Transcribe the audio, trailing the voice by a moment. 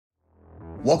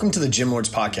Welcome to the Gym Lords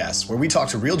Podcast, where we talk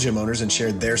to real gym owners and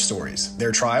share their stories,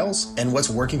 their trials, and what's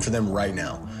working for them right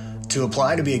now. To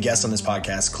apply to be a guest on this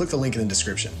podcast, click the link in the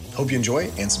description. Hope you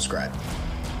enjoy and subscribe.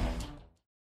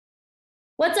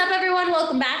 What's up, everyone?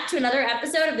 Welcome back to another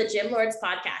episode of the Gym Lords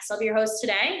Podcast. I'll be your host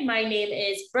today. My name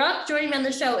is Brooke. Joining me on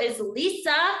the show is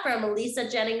Lisa from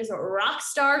Jennings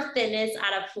Rockstar Fitness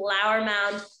out of Flower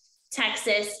Mound,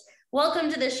 Texas.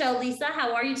 Welcome to the show, Lisa.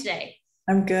 How are you today?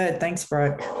 I'm good. Thanks,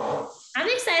 Brooke. I'm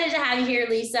excited to have you here,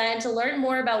 Lisa, and to learn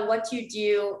more about what you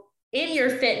do in your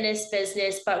fitness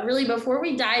business. But really, before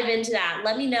we dive into that,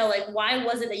 let me know, why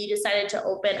was it that you decided to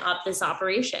open up this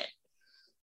operation?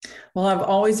 Well, I've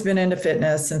always been into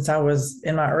fitness since I was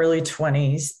in my early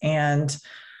 20s and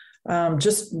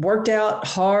just worked out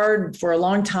hard for a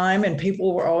long time. And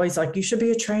people were always like, you should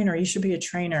be a trainer. You should be a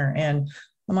trainer. And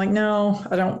I'm like, no,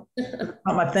 I don't, it's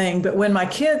not my thing. But when my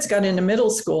kids got into middle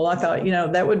school, I thought,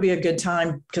 that would be a good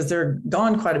time because they're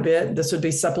gone quite a bit. This would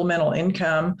be supplemental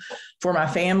income for my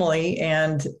family.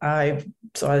 And I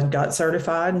got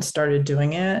certified and started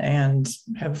doing it and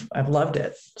I've loved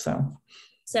it. So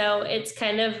it's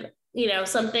kind of,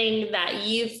 something that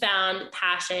you found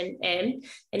passion in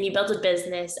and you built a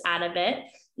business out of it.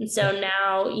 And so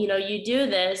now, you do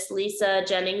this, Lisa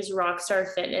Jennings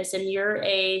Rockstar Fitness, and you're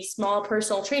a small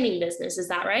personal training business. Is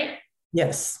that right?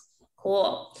 Yes.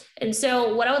 Cool. And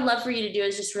so what I would love for you to do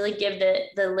is just really give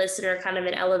the listener kind of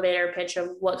an elevator pitch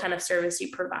of what kind of service you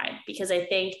provide, because I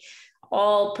think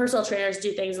all personal trainers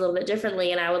do things a little bit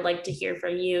differently. And I would like to hear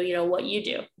from you, what you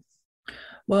do.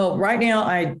 Well, right now,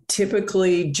 I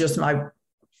typically just my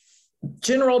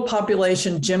general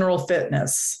population, general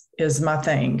fitness is my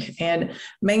thing. And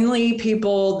mainly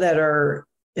people that are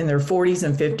in their 40s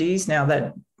and 50s. Now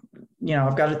that,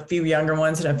 I've got a few younger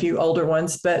ones and a few older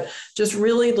ones, but just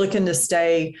really looking to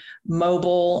stay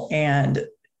mobile and,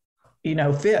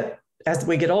 fit as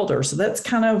we get older. So that's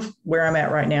kind of where I'm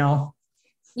at right now.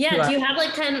 Yeah. Do you have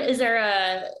is there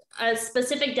a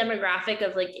specific demographic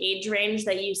of age range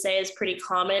that you say is pretty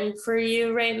common for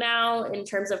you right now in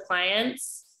terms of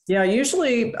clients? Yeah,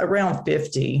 usually around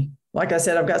 50. Like I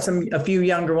said, I've got a few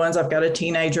younger ones. I've got a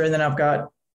teenager and then I've got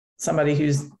somebody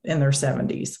who's in their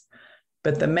 70s.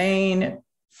 But the main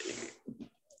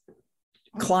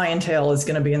clientele is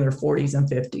going to be in their 40s and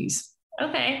 50s.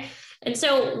 Okay. And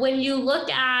so when you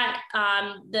look at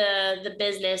the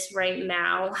business right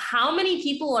now, how many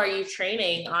people are you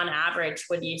training on average,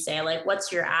 would you say?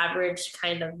 What's your average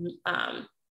kind of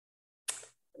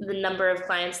the number of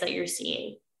clients that you're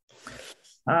seeing?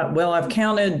 Well, I've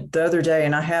counted the other day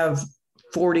and I have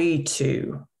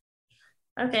 42.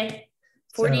 Okay.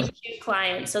 42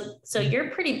 clients. So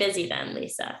you're pretty busy then,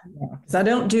 Lisa. Yeah, because I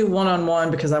don't do one-on-one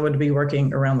because I would be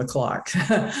working around the clock.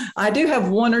 I do have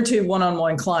one or two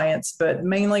one-on-one clients, but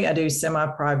mainly I do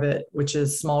semi-private, which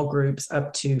is small groups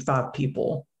up to 5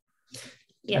 people.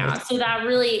 Yeah. So that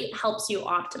really helps you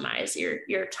optimize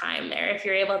your time there. If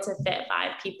you're able to fit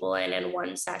 5 people in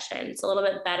one session, it's a little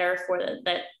bit better for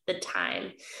the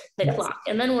time, the clock.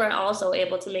 And then we're also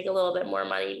able to make a little bit more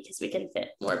money because we can fit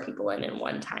more people in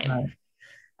one time. Right.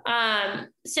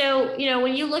 So,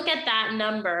 when you look at that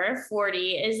number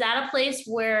 40, is that a place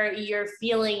where you're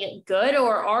feeling good,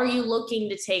 or are you looking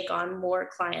to take on more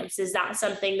clients? Is that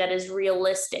something that is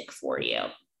realistic for you?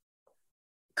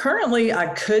 Currently, I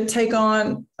could take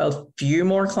on a few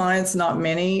more clients, not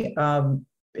many.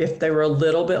 If they were a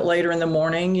little bit later in the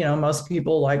morning, most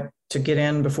people like to get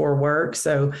in before work,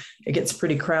 so it gets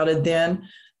pretty crowded then.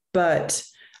 But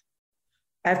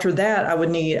after that,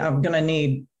 I'm going to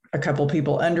need a couple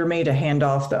people under me to hand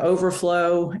off the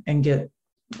overflow and get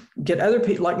other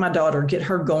people, like my daughter, get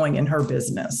her going in her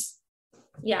business.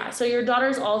 Yeah. So your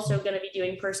daughter's also going to be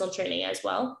doing personal training as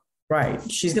well? Right.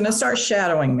 She's going to start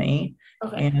shadowing me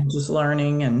and just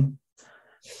learning. And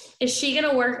is she going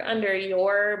to work under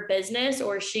your business,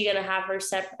 or is she going to have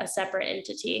a separate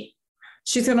entity?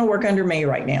 She's going to work under me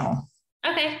right now.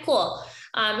 Okay, cool.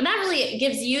 And that really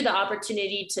gives you the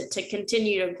opportunity to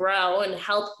continue to grow and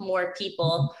help more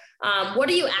people. What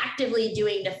are you actively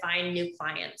doing to find new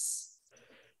clients?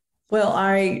 Well,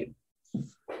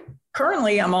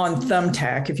 currently I'm on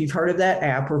Thumbtack, if you've heard of that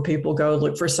app where people go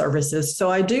look for services.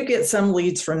 So I do get some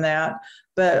leads from that,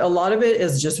 but a lot of it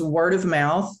is just word of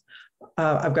mouth.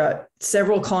 I've got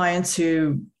several clients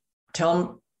who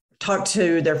talk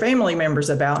to their family members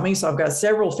about me. So I've got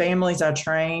several families I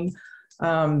train.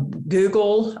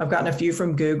 Google, I've gotten a few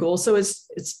from Google. So it's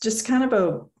just kind of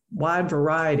a wide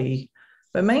variety,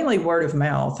 but mainly word of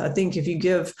mouth. I think if you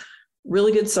give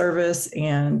really good service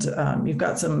and you've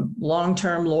got some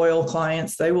long-term loyal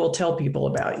clients, they will tell people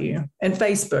about you. And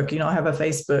Facebook, I have a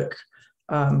Facebook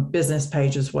business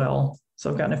page as well. So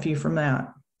I've gotten a few from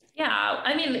that. Yeah,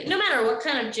 I mean, no matter what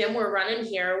kind of gym we're running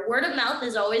here, word of mouth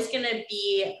is always going to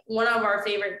be one of our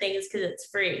favorite things because it's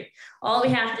free. All we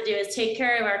have to do is take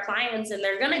care of our clients, and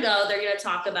they're going to go, they're going to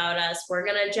talk about us. We're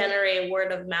going to generate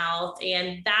word of mouth,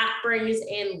 and that brings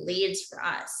in leads for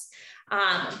us.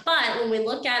 But when we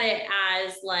look at it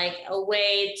as like a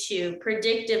way to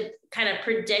predict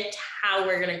how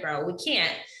we're going to grow, we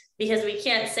can't, because we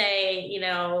can't say,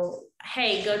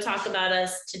 hey, go talk about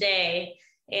us today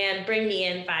and bring me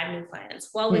in 5 new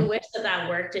clients. Well, we wish that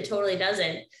worked. It totally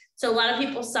doesn't. So a lot of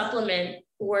people supplement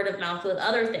word of mouth with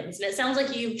other things. And it sounds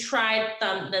like you've tried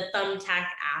the Thumbtack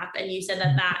app, and you said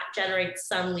that generates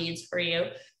some leads for you.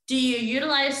 Do you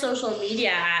utilize social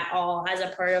media at all as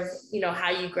a part of, how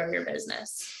you grow your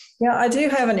business? Yeah, I do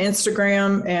have an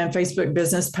Instagram and Facebook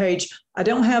business page. I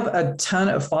don't have a ton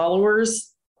of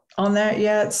followers on that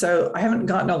yet, so I haven't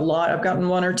gotten a lot. I've gotten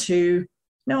 1 or 2.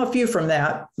 No, a few from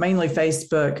that, mainly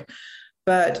Facebook.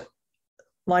 But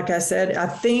like I said, I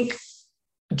think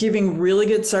giving really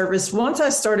good service, once I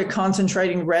started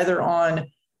concentrating rather on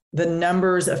the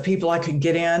numbers of people I could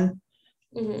get in,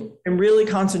 and really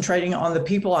concentrating on the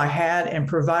people I had and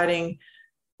providing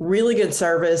really good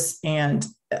service. And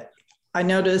I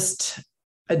noticed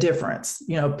a difference.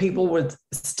 People would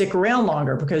stick around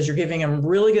longer because you're giving them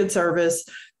really good service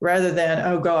rather than,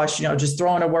 oh gosh, just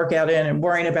throwing a workout in and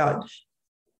worrying about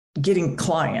getting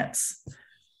clients.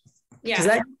 Yeah, because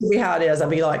that could be how it is. I'd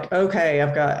be like, okay,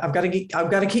 I've got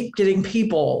to keep getting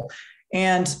people,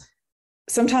 and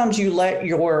sometimes you let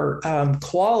your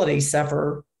quality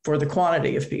suffer for the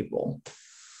quantity of people.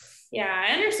 Yeah,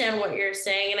 I understand what you're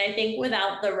saying. And I think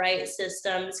without the right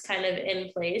systems kind of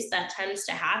in place, that tends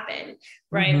to happen,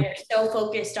 right? We're so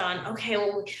focused on, okay,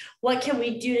 well, what can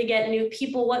we do to get new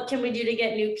people? What can we do to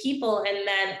get new people? And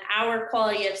then our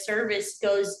quality of service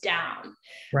goes down.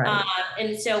 Right.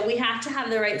 And so we have to have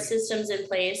the right systems in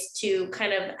place to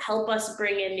kind of help us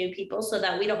bring in new people so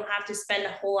that we don't have to spend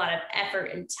a whole lot of effort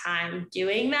and time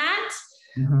doing that.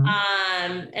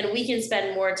 And we can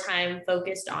spend more time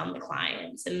focused on the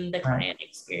clients and the client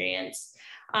experience.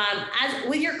 As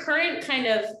with your current kind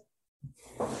of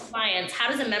clients, how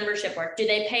does a membership work? Do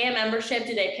they pay a membership?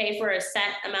 Do they pay for a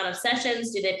set amount of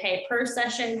sessions? Do they pay per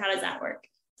session? How does that work?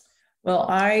 Well,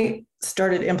 I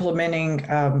started implementing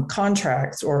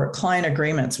contracts or client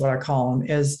agreements. What I call them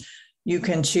is you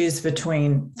can choose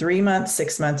between 3 months,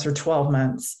 6 months, or 12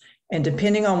 months. And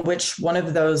depending on which one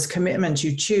of those commitments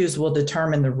you choose will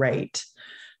determine the rate.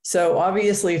 So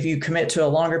obviously, if you commit to a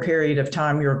longer period of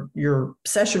time, your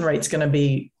session rate's going to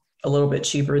be a little bit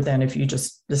cheaper than if you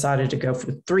just decided to go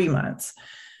for 3 months.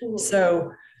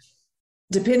 So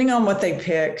depending on what they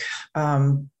pick,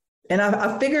 and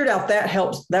I figured out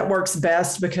that works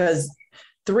best because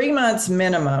 3 months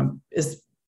minimum is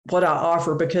what I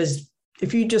offer, because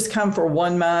if you just come for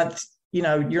 1 month,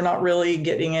 you're not really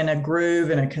getting in a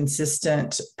groove and a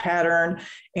consistent pattern.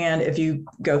 And if you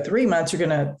go 3 months, you're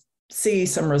going to see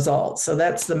some results. So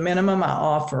that's the minimum I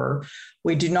offer.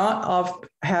 We do not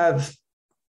have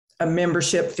a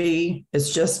membership fee.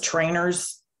 It's just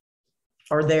trainers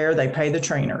are there. They pay the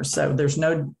trainers. So there's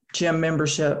no gym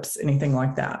memberships, anything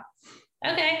like that.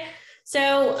 Okay.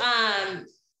 So,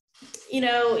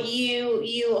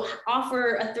 you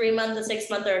offer a 3 month, a 6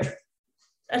 month, or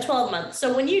a 12 month.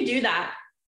 So when you do that,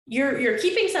 you're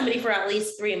keeping somebody for at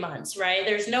least 3 months, right?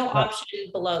 There's no option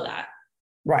below that.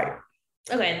 Right.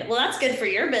 Okay. Well, that's good for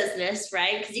your business,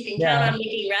 right? Because you can count on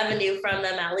making revenue from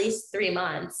them at least 3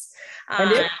 months.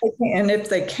 And if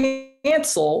they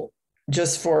cancel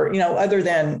just for, other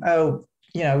than,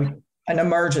 an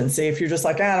emergency, if you're just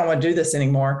like, I don't want to do this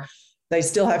anymore, they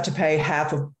still have to pay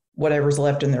half of whatever's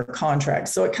left in their contract.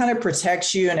 So it kind of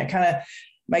protects you, and it kind of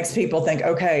makes people think,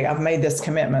 okay, I've made this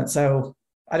commitment, so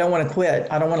I don't want to quit.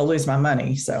 I don't want to lose my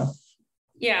money. So,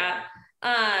 yeah.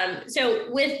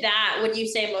 So with that, would you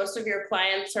say most of your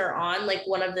clients are on like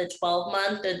one of the 12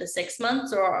 month or the 6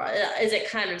 months, or is it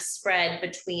kind of spread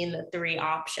between the 3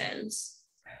 options?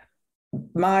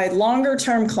 My longer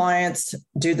term clients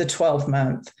do the 12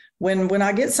 month. When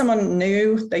I get someone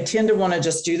new, they tend to want to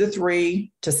just do the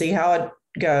 3 to see how it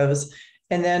goes.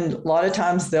 And then a lot of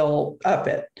times they'll up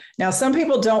it. Now, some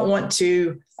people don't want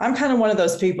to. I'm kind of one of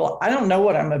those people. I don't know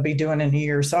what I'm going to be doing in a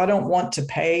year, so I don't want to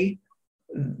pay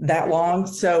that long.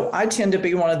 So I tend to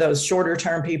be one of those shorter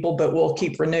term people, but we'll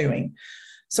keep renewing.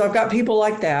 So I've got people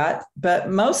like that,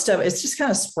 but most of it's just kind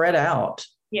of spread out.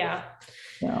 Yeah.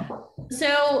 Yeah.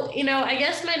 So, I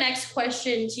guess my next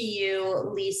question to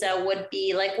you, Lisa, would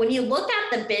be like, when you look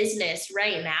at the business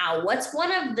right now, what's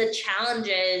one of the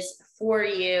challenges for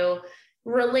you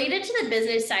Related to the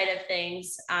business side of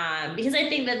things, because I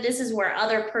think that this is where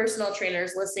other personal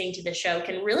trainers listening to the show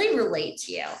can really relate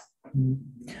to you.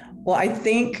 Well, I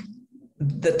think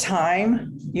the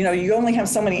time, you only have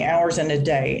so many hours in a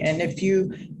day. And if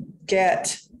you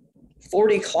get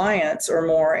 40 clients or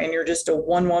more and you're just a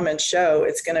one-woman show,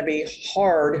 it's going to be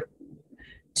hard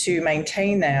to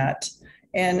maintain that.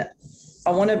 And I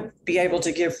want to be able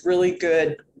to give really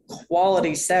good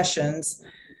quality sessions.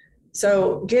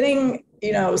 So getting,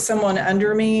 someone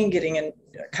under me, getting a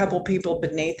couple people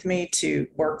beneath me to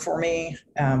work for me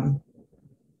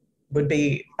would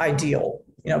be ideal,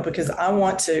 because I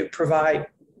want to provide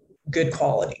good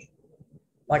quality.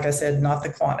 Like I said, not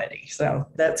the quantity. So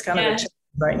that's kind of a challenge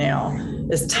right now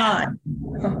is time.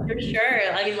 For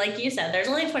sure. I mean, like you said, there's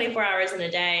only 24 hours in a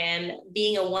day, and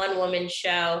being a one-woman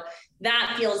show,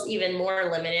 that feels even more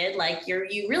limited. Like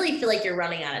you really feel like you're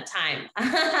running out of time.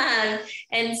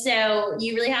 And so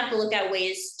you really have to look at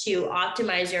ways to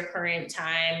optimize your current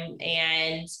time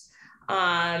and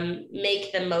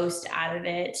make the most out of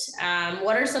it.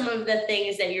 What are some of the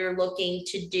things that you're looking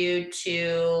to do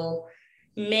to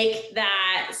make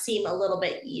that seem a little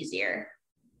bit easier?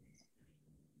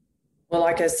 Well,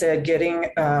 like I said,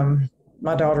 getting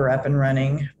my daughter up and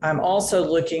running. I'm also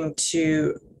looking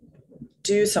to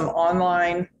do some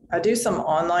online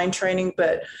training,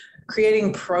 but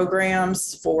creating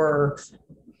programs for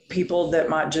people that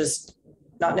might just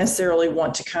not necessarily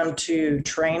want to come to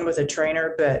train with a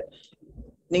trainer, but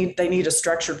they need a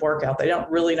structured workout. They don't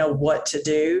really know what to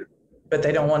do, but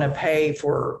they don't want to pay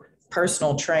for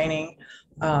personal training.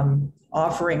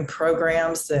 Offering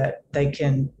programs that they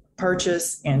can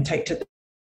purchase and take to the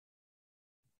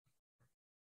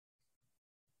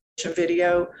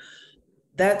video.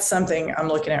 That's something I'm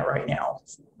looking at right now,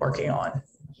 working on.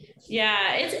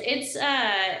 Yeah, it's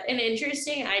an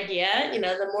interesting idea.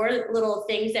 The more little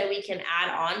things that we can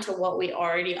add on to what we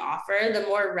already offer, the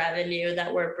more revenue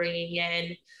that we're bringing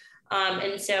in.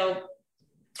 And so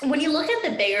when you look at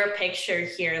the bigger picture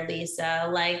here, Lisa,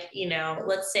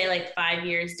 let's say 5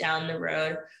 years down the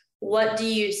road, what do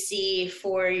you see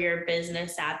for your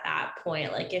business at that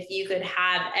point? Like if you could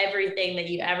have everything that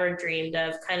you ever dreamed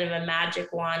of, kind of a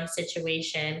magic wand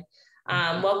situation,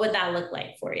 what would that look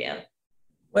like for you?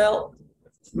 Well,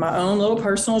 my own little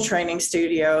personal training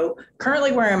studio.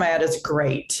 Currently where I'm at is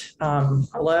great.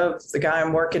 I love the guy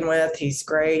I'm working with. He's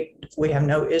great. We have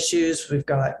no issues. We've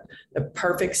got the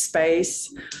perfect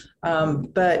space.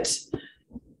 But,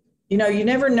 you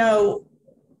never know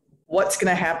what's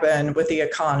going to happen with the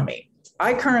economy.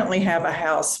 I currently have a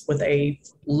house with a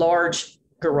large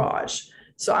garage.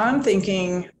 So I'm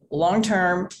thinking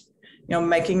long-term,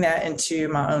 making that into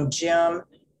my own gym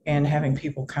and having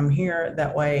people come here.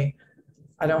 That way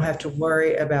I don't have to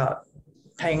worry about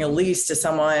paying a lease to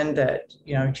someone that,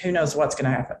 who knows what's going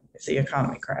to happen if the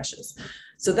economy crashes.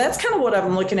 So that's kind of what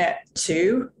I'm looking at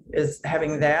too, is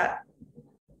having that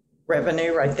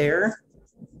revenue right there.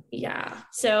 Yeah.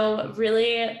 So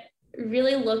really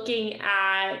looking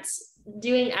at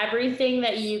doing everything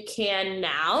that you can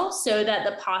now so that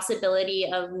the possibility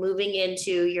of moving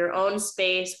into your own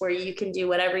space where you can do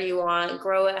whatever you want,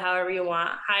 grow it however you want,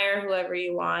 hire whoever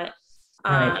you want.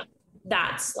 Right.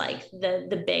 That's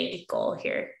the big goal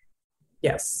here.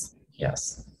 Yes.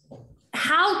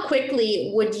 How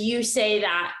quickly would you say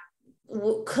that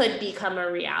could become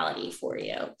a reality for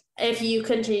you if you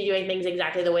continue doing things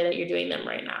exactly the way that you're doing them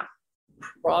right now?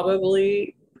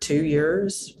 Probably 2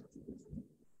 years.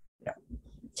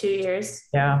 2 years.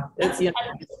 Yeah. It's, you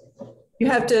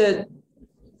have to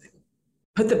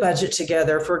put the budget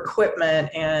together for equipment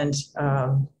and,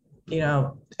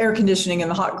 air conditioning in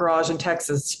the hot garage in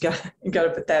Texas. You got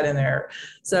to put that in there.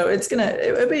 So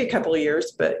it'll be a couple of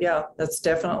years, but yeah, that's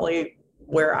definitely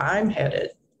where I'm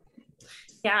headed.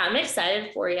 Yeah, I'm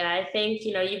excited for you. I think,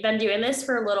 you've been doing this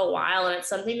for a little while and it's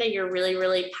something that you're really,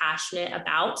 really passionate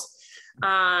about.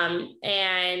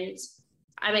 And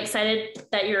I'm excited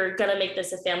that you're going to make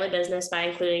this a family business by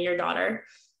including your daughter.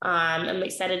 I'm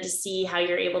excited to see how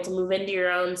you're able to move into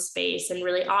your own space and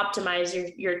really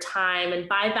optimize your time and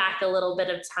buy back a little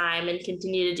bit of time and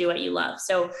continue to do what you love.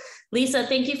 So Lisa,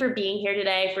 thank you for being here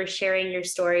today, for sharing your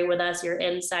story with us, your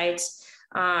insights.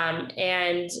 Do you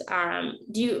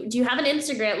have an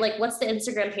Instagram? What's the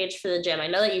Instagram page for the gym? I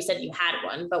know that you said you had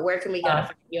one, but where can we go to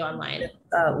find you online?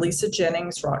 Lisa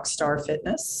Jennings, Rockstar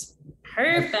Fitness.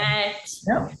 Perfect.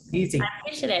 Yeah, easy. I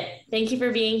appreciate it. Thank you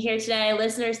for being here today.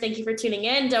 Listeners, thank you for tuning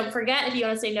in. Don't forget, if you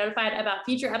want to stay notified about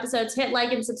future episodes, hit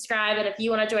like and subscribe. And if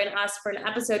you want to join us for an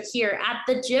episode here at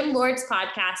the Gym Lords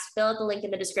podcast, fill out the link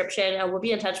in the description and we'll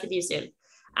be in touch with you soon.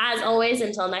 As always,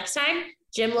 until next time,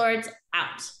 Gym Lords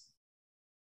out.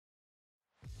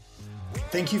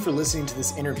 Thank you for listening to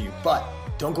this interview, but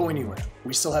don't go anywhere.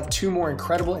 We still have 2 more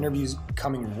incredible interviews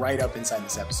coming right up inside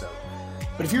this episode.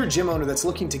 But if you're a gym owner that's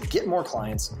looking to get more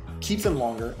clients, keep them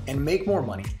longer, and make more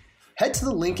money, head to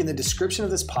the link in the description of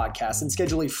this podcast and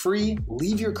schedule a free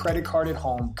leave your credit card at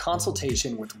home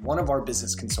consultation with one of our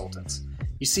business consultants.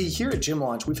 You see, here at Gym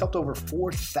Launch, we've helped over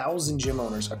 4,000 gym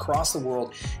owners across the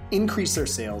world increase their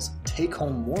sales, take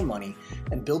home more money,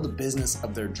 and build the business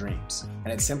of their dreams.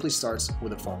 And it simply starts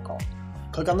with a phone call.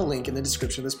 Click on the link in the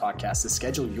description of this podcast to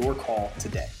schedule your call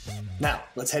today. Now,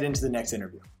 let's head into the next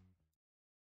interview.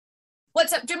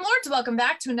 What's up, Gym Lords? Welcome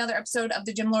back to another episode of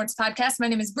the Gym Lords podcast. My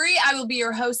name is Bree. I will be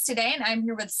your host today, and I'm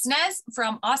here with Snez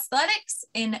from Athletics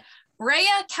in Brea,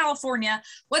 California.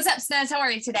 What's up, Snez? How are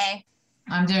you today?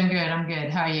 I'm doing good. I'm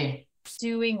good. How are you?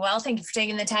 Doing well. Thank you for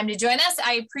taking the time to join us.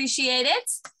 I appreciate it.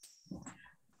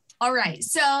 All right.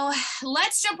 So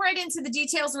let's jump right into the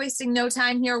details, wasting no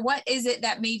time here. What is it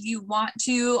that made you want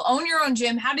to own your own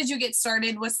gym? How did you get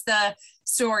started? What's the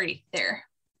story there?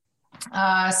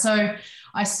 So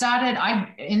I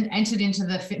entered into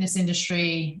the fitness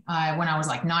industry when I was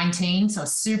like 19. So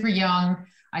super young.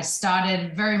 I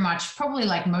started very much probably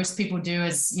like most people do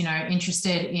as,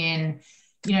 interested in,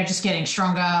 just getting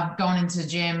stronger, going into the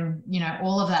gym,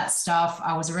 all of that stuff.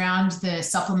 I was around the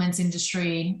supplements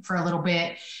industry for a little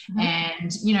bit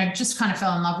and, just kind of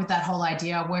fell in love with that whole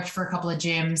idea. I worked for a couple of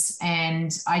gyms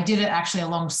and I did it actually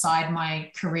alongside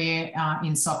my career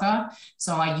in soccer.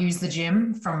 So I used the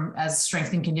gym as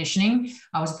strength and conditioning.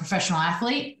 I was a professional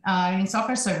athlete in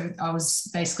soccer. So I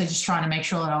was basically just trying to make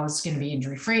sure that I was going to be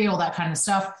injury free, all that kind of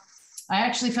stuff. I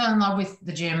actually fell in love with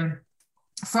the gym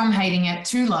from hating it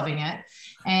to loving it,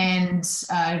 and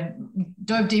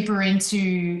dove deeper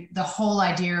into the whole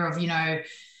idea of,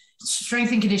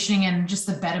 strength and conditioning and just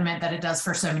the betterment that it does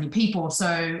for so many people.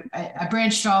 So I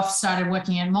branched off, started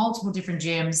working at multiple different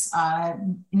gyms,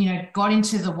 got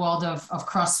into the world of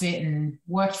CrossFit and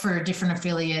worked for different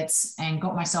affiliates and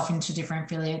got myself into different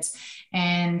affiliates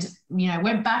and,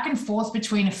 went back and forth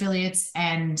between affiliates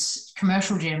and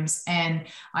commercial gyms. And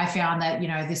I found that,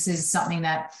 this is something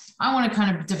that I want to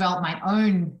kind of develop my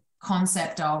own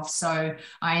concept of. So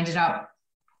I ended up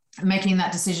making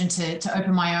that decision to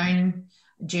open my own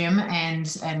gym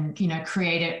and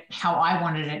create it how I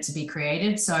wanted it to be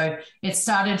created. So it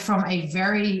started from a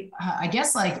very,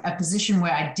 like a position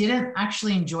where I didn't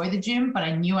actually enjoy the gym, but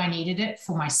I knew I needed it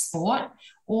for my sport,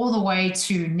 all the way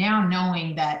to now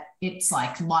knowing that it's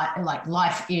like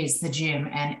life is the gym,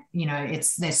 and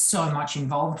there's so much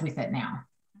involved with it now.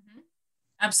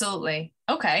 Absolutely.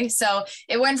 Okay. So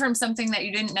it went from something that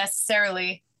you didn't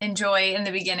necessarily enjoy in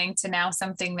the beginning to now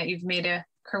something that you've made a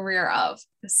career of.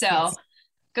 So yes.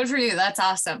 Good for you. That's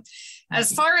awesome.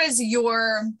 As far as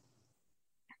your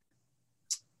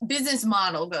business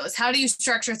model goes, how do you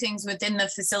structure things within the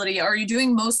facility? Are you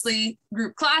doing mostly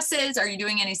group classes? Are you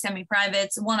doing any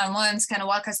semi-privates, one-on-ones? Kind of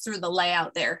walk us through the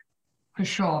layout there. For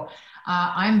sure.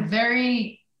 I'm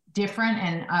very different,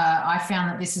 and I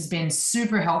found that this has been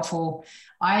super helpful.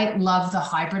 I love the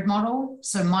hybrid model.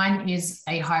 So mine is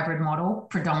a hybrid model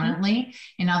predominantly.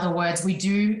 In other words, we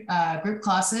do group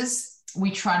classes. We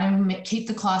try to keep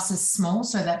the classes small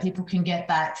so that people can get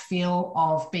that feel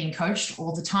of being coached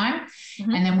all the time.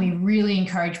 And then we really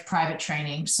encourage private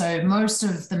training. So most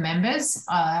of the members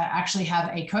actually have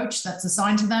a coach that's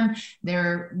assigned to them.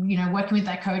 They're, working with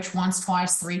that coach once,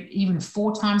 twice, 3, even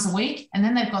 4 times a week. And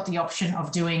then they've got the option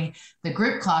of doing the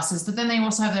group classes, but then they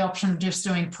also have the option of just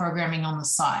doing programming on the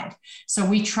side. So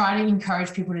we try to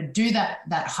encourage people to do that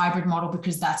hybrid model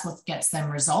because that's what gets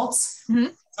them results.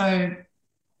 So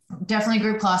definitely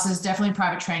group classes, definitely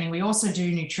private training. We also do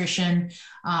nutrition.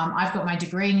 I've got my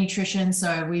degree in nutrition,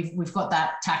 so we've got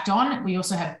that tacked on. We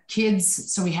also have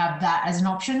kids, so we have that as an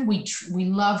option. We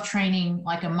love training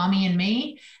like a mummy and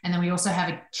me, and then we also have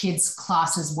a kids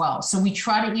class as well. So we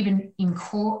try to even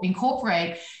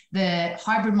incorporate the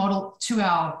hybrid model to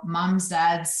our mums,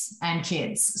 dads, and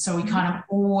kids. So we kind of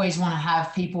always want to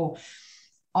have people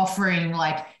offering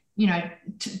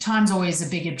time's always a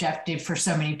big objective for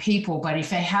so many people, but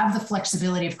if they have the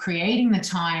flexibility of creating the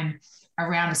time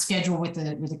around a schedule with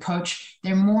the coach,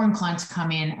 they're more inclined to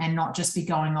come in and not just be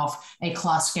going off a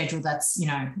class schedule that's,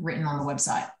 written on the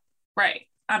website. Right.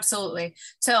 Absolutely.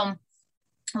 So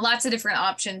lots of different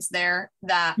options there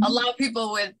that allow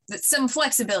people with some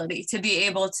flexibility to be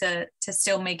able to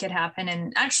still make it happen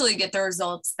and actually get the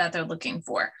results that they're looking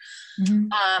for.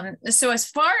 So as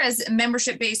far as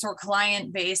membership based or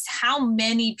client based, how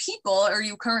many people are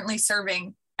you currently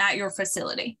serving at your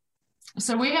facility?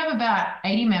 So we have about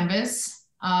 80 members.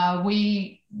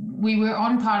 We were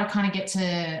on par to kind of get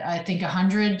to, I think,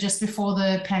 100 just before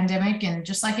the pandemic, and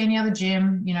just like any other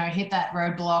gym, you know, hit that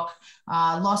roadblock,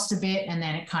 lost a bit, and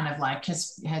then it kind of like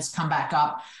has come back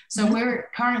up. So we're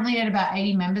currently at about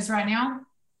 80 members right now.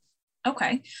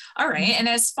 Okay. All right. And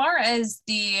as far as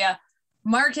the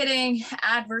marketing,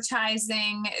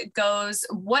 advertising goes,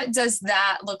 what does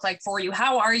that look like for you?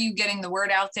 How are you getting the word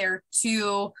out there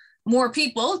to more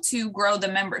people to grow the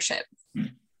membership?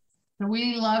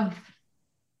 We love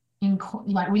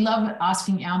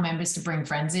asking our members to bring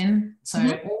friends in.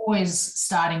 So always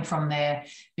starting from there,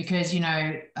 because, you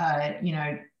know,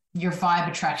 your vibe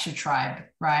attracts your tribe,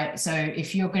 right? So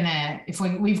if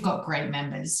we've got great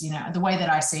members, you know, the way that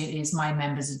I see it is my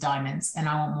members are diamonds and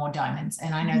I want more diamonds.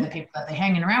 And I know the people that they're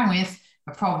hanging around with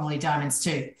are probably diamonds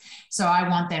too. So I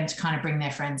want them to kind of bring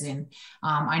their friends in.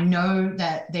 I know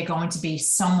that they're going to be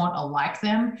somewhat alike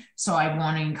them. So I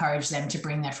want to encourage them to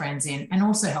bring their friends in, and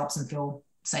also helps them feel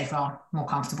safer, more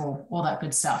comfortable, all that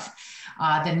good stuff.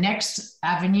 The next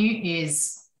avenue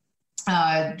is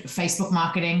Facebook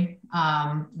marketing.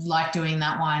 Like doing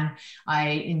that one. I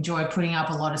enjoy putting up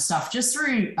a lot of stuff just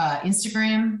through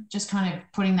Instagram, just kind of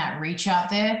putting that reach out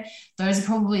there. Those are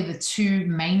probably the two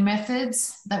main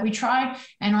methods that we try.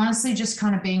 And honestly, just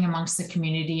kind of being amongst the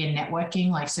community and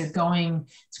networking, like, so going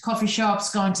to coffee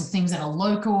shops, going to things that are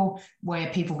local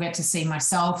where people get to see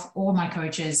myself or my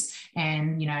coaches.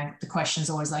 And, you know, the question's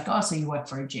always like, oh, so you work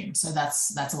for a gym. So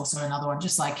that's also another one,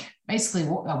 just like basically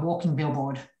a walking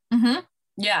billboard.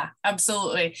 Yeah,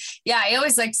 absolutely. Yeah, I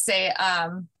always like to say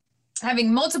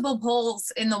having multiple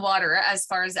poles in the water as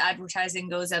far as advertising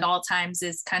goes at all times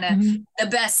is kind of the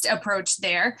best approach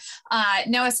there.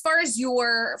 Now, as far as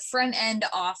your front end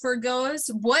offer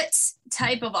goes, what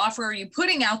type of offer are you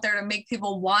putting out there to make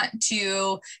people want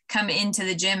to come into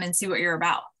the gym and see what you're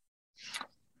about?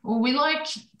 Well, we like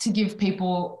to give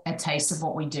people a taste of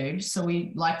what we do. So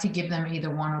we like to give them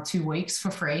either 1 or 2 weeks for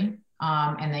free.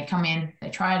 And they come in, they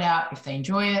try it out. If they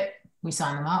enjoy it, we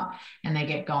sign them up and they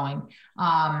get going.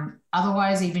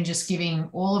 Otherwise, even just giving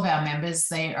all of our members,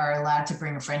 they are allowed to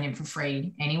bring a friend in for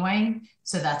free anyway.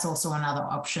 So that's also another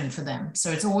option for them. So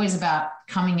it's always about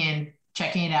coming in,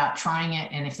 checking it out, trying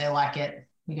it. And if they like it,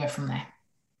 we go from there.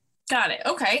 Got it.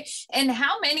 Okay. And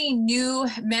how many new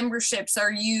memberships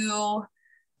are you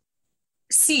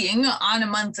seeing on a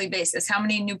monthly basis? How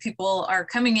many new people are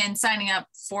coming in, signing up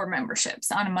for memberships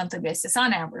on a monthly basis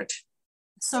on average?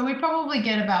 So we probably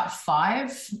get about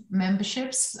 5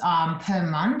 memberships per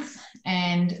month.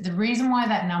 And the reason why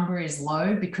that number is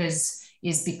low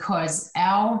is because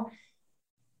our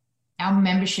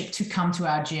membership to come to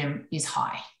our gym is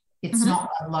high. It's not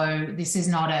low. This is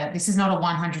not a $100,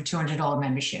 $200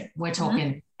 membership. We're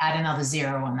talking add another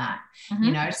zero on that,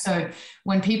 you know? So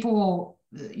when people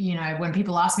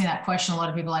ask me that question, a lot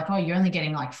of people are like, oh, you're only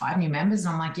getting like 5 new members.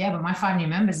 And I'm like, yeah, but my 5 new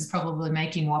members is probably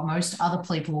making what most other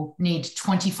people need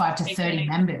 25 to 30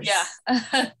 members. Yeah.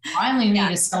 I only need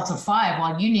to sell to 5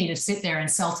 while you need to sit there and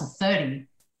sell to 30.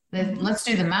 Let's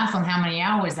do the math on how many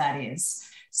hours that is.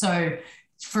 So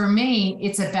for me,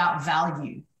 it's about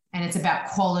value and it's about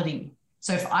quality.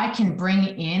 So if I can bring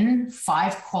in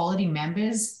 5 quality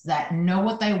members that know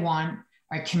what they want,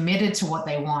 are committed to what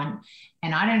they want,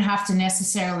 and I don't have to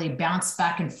necessarily bounce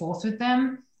back and forth with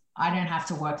them, I don't have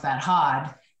to work that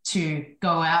hard to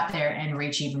go out there and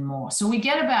reach even more. So we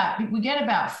get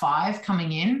about 5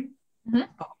 coming in, but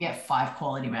we get 5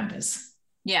 quality members.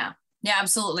 Yeah,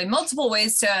 absolutely. Multiple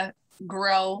ways to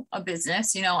grow a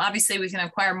business. You know, obviously we can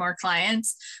acquire more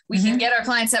clients. We can get our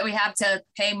clients that we have to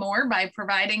pay more by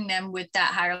providing them with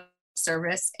that higher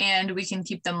service, and we can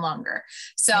keep them longer.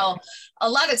 So a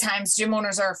lot of times gym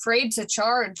owners are afraid to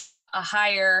charge a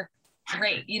higher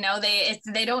rate. You know,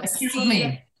 they don't see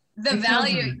the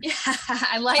value. Yeah,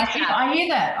 I like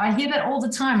that. I hear that all the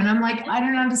time. And I'm like, I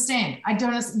don't understand.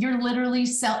 You're literally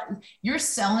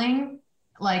selling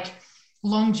like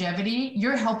longevity.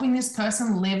 You're helping this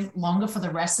person live longer for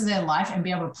the rest of their life and be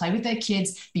able to play with their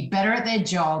kids, be better at their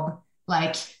job,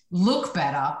 like look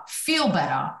better, feel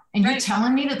better. And you're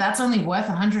telling me that that's only worth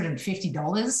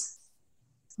 $150?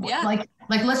 Yeah. Like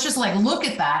let's just like look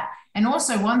at that. And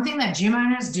also one thing that gym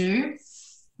owners do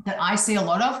that I see a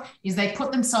lot of is they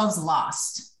put themselves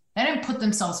last. They don't put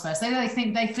themselves first.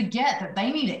 They forget that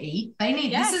they need to eat.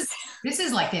 This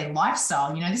is like their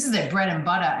lifestyle, you know, this is their bread and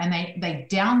butter, and they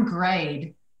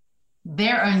downgrade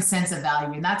their own sense of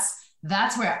value. And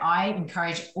that's where I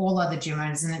encourage all other gym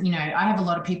owners. And, you know, I have a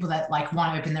lot of people that like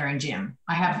want to open their own gym.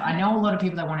 I know a lot of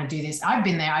people that want to do this. I've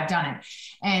been there, I've done it.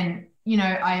 And, you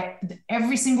know,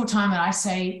 every single time that I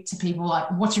say to people,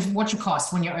 like, what's your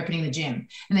cost when you're opening the gym?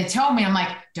 And they tell me, I'm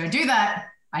like, don't do that.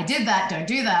 I did that, don't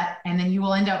do that. And then you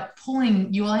will end up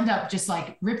just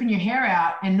like ripping your hair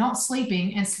out and not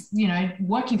sleeping and, you know,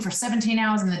 working for 17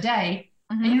 hours in the day.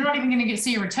 And you're not even going to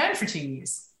see a return for 2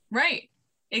 years. Right.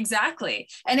 Exactly.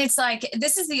 And it's like,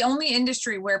 this is the only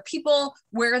industry where people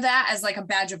wear that as like a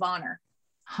badge of honor.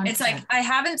 100%. It's like, I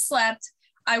haven't slept.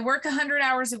 I work 100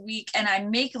 hours a week and I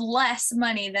make less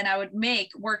money than I would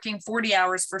make working 40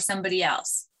 hours for somebody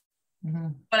else.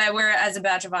 But I wear it as a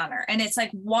badge of honor. And it's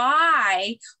like,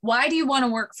 why do you want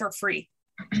to work for free?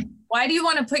 Why do you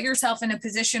want to put yourself in a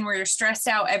position where you're stressed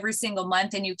out every single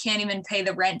month and you can't even pay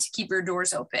the rent to keep your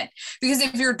doors open? Because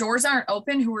if your doors aren't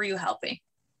open, who are you helping?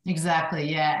 Exactly.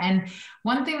 Yeah. And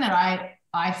one thing that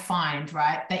I find,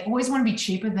 right, they always want to be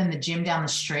cheaper than the gym down the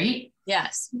street.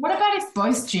 Yes. What about if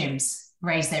both gyms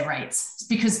raise their rates? It's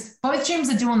because both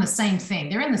gyms are doing the same thing.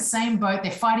 They're in the same boat.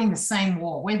 They're fighting the same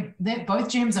war. Both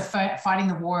gyms are fighting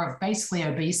the war of basically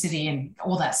obesity and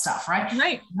all that stuff, right?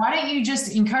 Right. Why don't you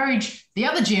just encourage the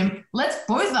other gym? Let's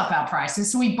both up our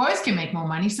prices so we both can make more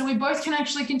money, so we both can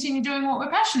actually continue doing what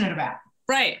we're passionate about.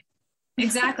 Right.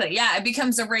 Exactly. Yeah. It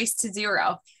becomes a race to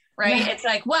zero, right? Yeah. It's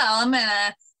like, well, I'm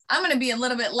going to be a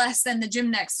little bit less than the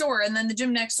gym next door. And then the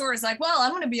gym next door is like, well,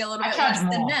 I'm going to be a little bit less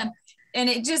than them. And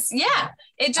it just,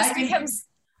 becomes.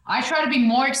 I try to be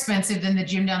more expensive than the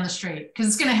gym down the street because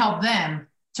it's going to help them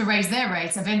to raise their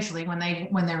rates eventually when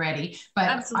they're ready.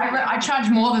 But I charge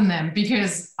more than them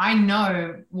because I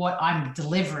know what I'm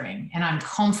delivering and I'm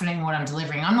confident in what I'm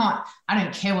delivering. I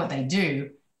don't care what they do,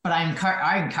 but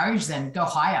I encourage them to go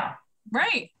higher.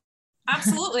 Right.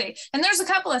 Absolutely. And there's a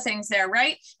couple of things there,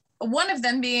 right? One of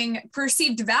them being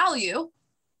perceived value.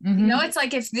 You know, it's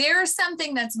like if there's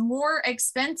something that's more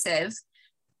expensive,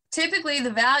 typically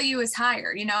the value is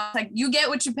higher. You know, it's like you get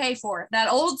what you pay for.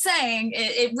 That old saying,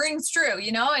 it rings true,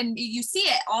 you know, and you see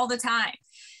it all the time.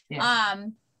 Yeah.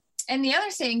 And the other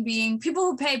thing being people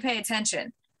who pay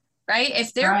attention, right?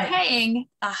 If they're paying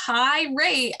a high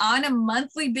rate on a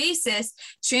monthly basis,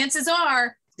 chances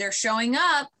are they're showing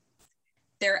up,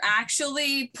 they're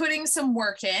actually putting some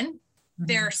work in,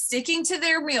 they're sticking to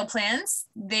their meal plans,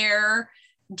 they're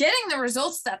getting the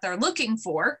results that they're looking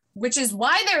for, which is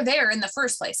why they're there in the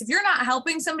first place. If you're not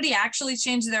helping somebody actually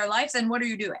change their life, then what are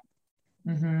you doing?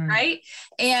 Right?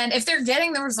 And if they're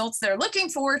getting the results they're looking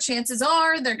for, chances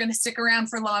are they're going to stick around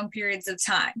for long periods of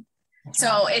time.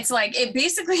 So it's like, it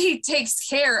basically takes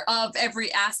care of every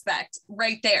aspect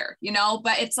right there, you know,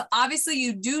 but it's obviously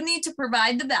you do need to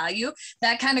provide the value.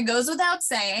 That kind of goes without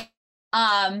saying.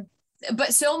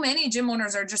 But so many gym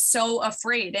owners are just so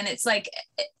afraid. And it's like,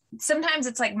 sometimes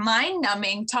it's like mind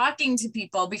numbing talking to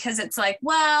people because it's like,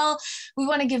 well, we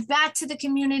want to give back to the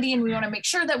community and we want to make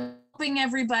sure that we're helping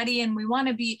everybody. And we want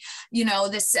to be, you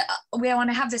know, we want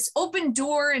to have this open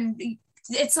door. And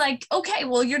it's like, okay,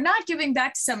 well, you're not giving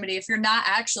back to somebody if you're not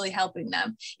actually helping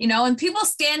them, you know, and people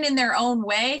stand in their own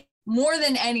way more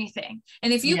than anything.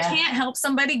 And if you can't help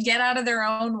somebody get out of their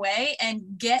own way and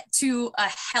get to a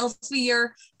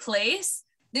healthier place,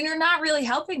 then you're not really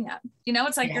helping them. You know,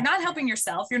 it's like, you're not helping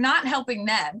yourself. You're not helping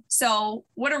them. So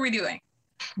what are we doing?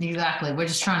 Exactly. We're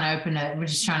just trying to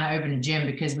open a gym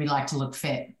because we like to look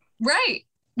fit. Right.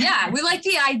 Yeah. We like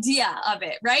the idea of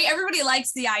it, right? Everybody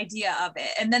likes the idea of it.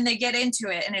 And then they get into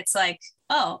it and it's like,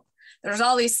 oh, there's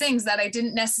all these things that I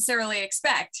didn't necessarily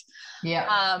expect.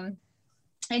 Yeah.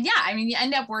 And yeah, I mean, you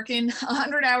end up working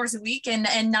 100 hours a week and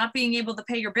not being able to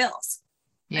pay your bills.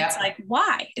 Yeah. It's like,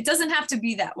 why? It doesn't have to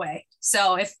be that way.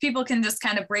 So if people can just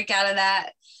kind of break out of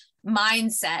that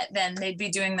mindset, then they'd be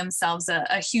doing themselves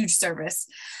a huge service.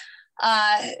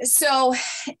 So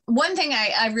one thing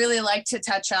I really like to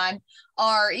touch on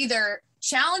are either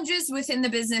challenges within the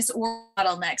business or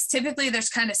bottlenecks. Typically, there's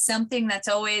kind of something that's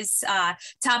always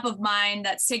top of mind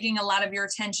that's taking a lot of your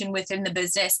attention within the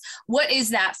business. What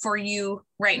is that for you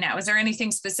right now? Is there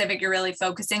anything specific you're really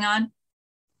focusing on?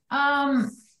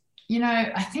 You know,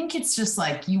 I think it's just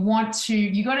like for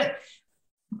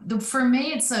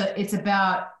me, it's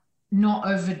about not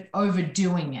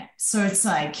overdoing it. So it's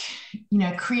like, you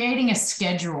know, creating a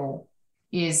schedule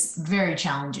is very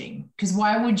challenging because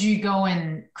why would you go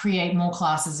and create more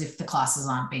classes if the classes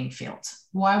aren't being filled?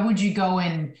 Why would you go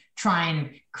and try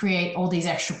and create all these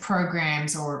extra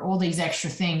programs or all these extra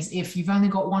things if you've only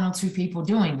got one or two people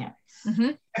doing it?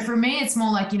 For me, it's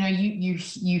more like, you know, you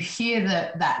hear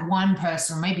that one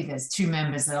person, or maybe there's two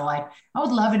members that are like, I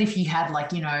would love it if you had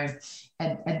like, you know,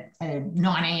 a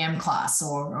 9 a.m. class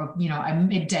or, you know, a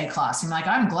midday class. I'm like,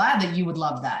 I'm glad that you would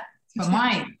love that. But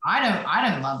I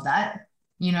don't love that,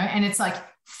 you know? And it's like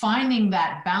finding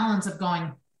that balance of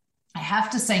going, I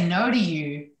have to say no to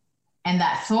you. And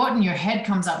that thought in your head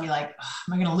comes up, you're like, oh,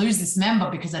 am I going to lose this member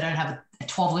because I don't have a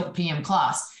 12 p.m.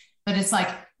 class. But it's like,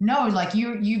 no, like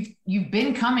you've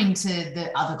been coming to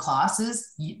the other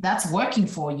classes, that's working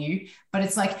for you. But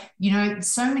it's like, you know,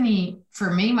 so many, for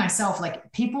me, myself,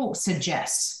 like people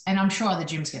suggest, and I'm sure other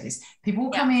gyms get this, people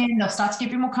will come in, they'll start to get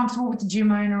a bit more comfortable with the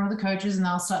gym owner or the coaches, and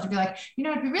they'll start to be like, you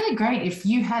know, it'd be really great if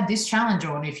you had this challenge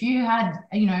on, if you had,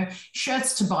 you know,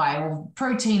 shirts to buy or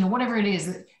protein or whatever it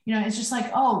is. You know, it's just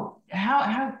like, oh,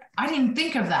 how I didn't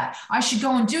think of that. I should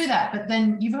go and do that. But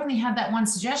then you've only had that one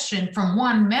suggestion from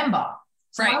one member.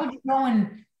 So why would you go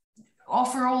and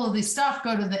offer all of this stuff,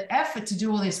 go to the effort to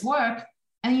do all this work,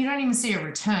 and you don't even see a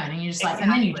return? And you're just like, and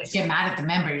then you just get mad at the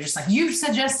member. You're just like, you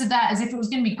suggested that as if it was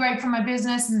going to be great for my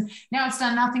business, and now it's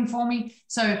done nothing for me.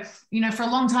 So, you know, for a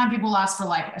long time, people asked for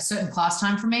like a certain class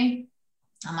time for me.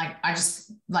 I'm like, I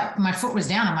just like, my foot was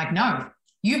down. I'm like, no,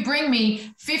 you bring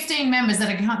me 15 members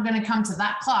that are going to come to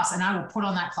that class, and I will put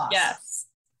on that class. Yes.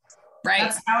 Right.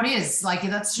 That's how it is. Like,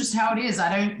 that's just how it is.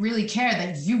 I don't really care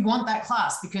that you want that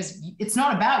class, because it's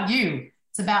not about you.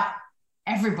 It's about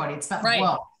everybody. It's about the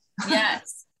world.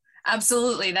 Yes,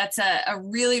 absolutely. That's a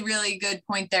really, really good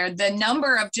point there. The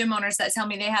number of gym owners that tell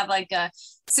me they have like a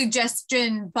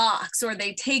suggestion box, or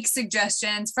they take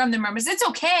suggestions from their members. It's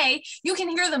okay. You can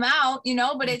hear them out, you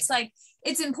know, but it's like,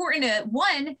 it's important to,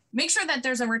 one, make sure that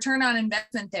there's a return on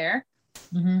investment there.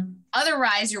 Mm-hmm.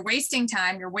 Otherwise, you're wasting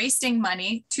time, you're wasting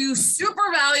money, two super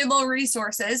valuable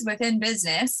resources within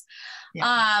business.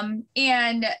 Yeah.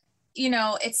 And, you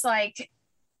know, it's like,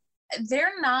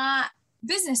 they're not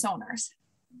business owners,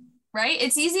 right?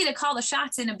 It's easy to call the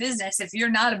shots in a business if you're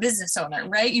not a business owner,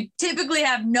 right? You typically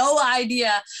have no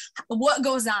idea what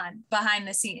goes on behind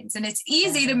the scenes. And it's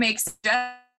easy to make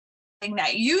suggestions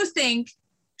that you think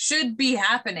should be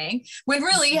happening when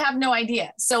really you have no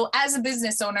idea. So as a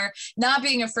business owner, not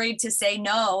being afraid to say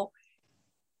no,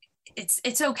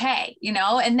 it's okay, you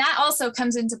know. And that also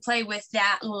comes into play with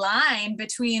that line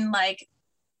between like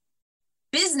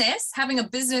business, having a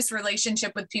business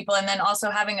relationship with people, and then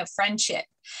also having a friendship,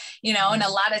 you know. And a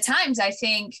lot of times I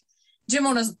think gym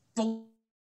owners,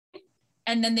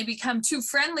 and then they become too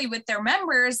friendly with their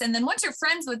members, and then once you're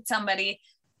friends with somebody,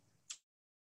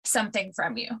 something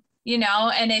from you, you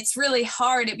know, and it's really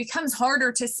hard. It becomes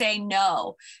harder to say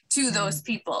no to those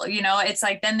people. You know, it's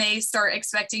like, then they start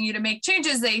expecting you to make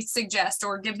changes they suggest,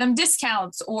 or give them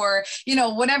discounts, or, you know,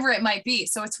 whatever it might be.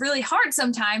 So it's really hard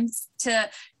sometimes to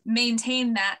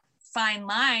maintain that fine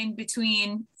line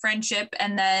between friendship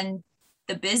and then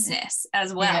the business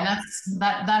as well. Yeah,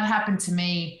 that happened to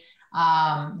me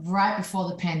right before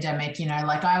the pandemic. You know,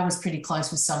 like I was pretty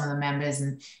close with some of the members,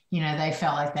 and, you know, they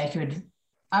felt like they could,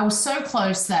 I was so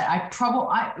close that I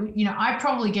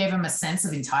probably gave them a sense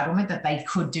of entitlement that they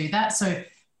could do that. So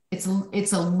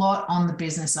it's a lot on the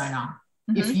business owner.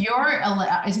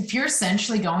 Mm-hmm. If you're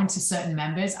essentially going to certain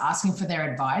members asking for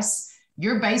their advice,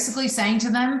 you're basically saying to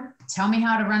them, tell me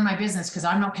how to run my business, because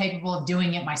I'm not capable of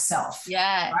doing it myself.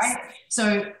 Yes. Right.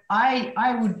 So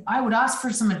I would ask for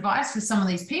some advice for some of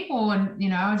these people. And, you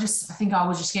know, I think I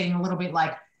was just getting a little bit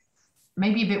like,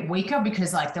 maybe a bit weaker,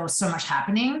 because like there was so much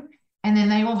happening. And then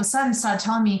they all of a sudden started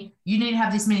telling me, you need to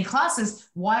have this many classes.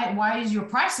 Why is your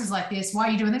prices like this? Why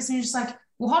are you doing this? And you're just like,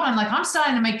 well, hold on. Like, I'm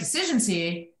starting to make decisions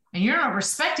here, and you're not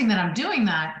respecting that I'm doing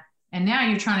that. And now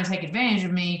you're trying to take advantage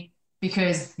of me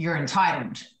because you're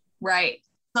entitled. Right.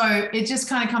 So it just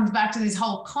kind of comes back to this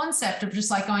whole concept of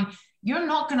just like going, you're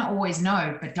not going to always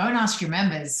know, but don't ask your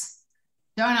members.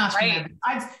 Don't ask your members.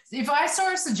 If I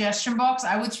saw a suggestion box,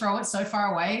 I would throw it so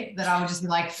far away that I would just be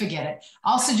like, forget it.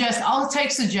 I'll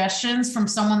take suggestions from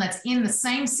someone that's in the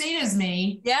same seat as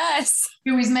me. Yes.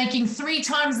 Who is making 3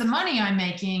 times the money I'm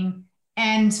making,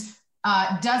 and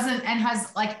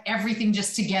has like everything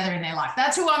just together in their life.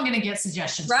 That's who I'm going to get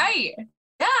suggestions right from.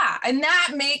 Yeah. And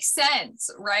that makes sense,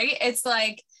 right? It's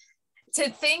like, to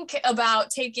think about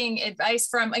taking advice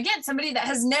from, again, somebody that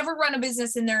has never run a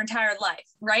business in their entire life,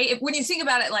 right? When you think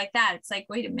about it like that, it's like,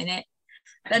 wait a minute,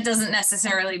 that doesn't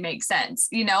necessarily make sense,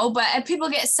 you know. But people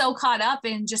get so caught up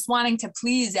in just wanting to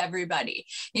please everybody,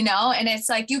 you know, and it's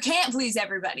like, you can't please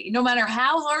everybody. No matter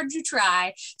how hard you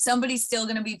try, somebody's still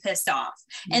going to be pissed off.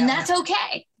 And that's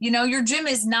okay. You know, your gym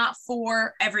is not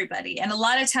for everybody. And a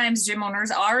lot of times gym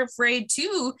owners are afraid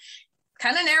to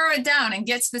kind of narrow it down and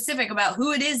get specific about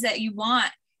who it is that you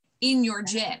want in your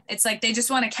gym. It's like they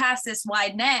just want to cast this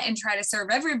wide net and try to serve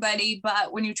everybody.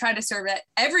 But when you try to serve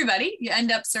everybody, you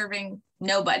end up serving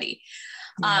nobody.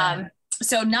 Yeah.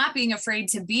 So not being afraid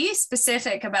to be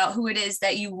specific about who it is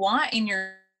that you want in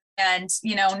your, and,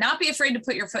 you know, not be afraid to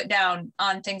put your foot down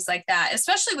on things like that,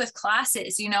 especially with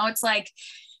classes. You know, it's like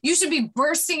you should be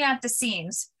bursting at the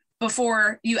seams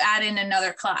before you add in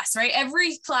another class, right?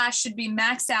 Every class should be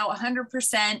maxed out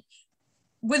 100%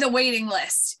 with a waiting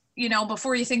list, you know,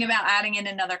 before you think about adding in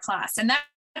another class. And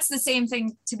that's the same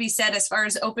thing to be said as far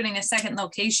as opening a second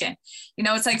location. You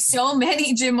know, it's like so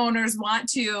many gym owners want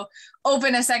to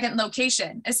open a second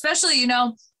location, especially, you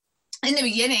know, in the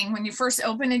beginning, when you first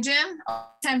open a gym,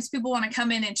 sometimes people want to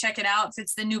come in and check it out if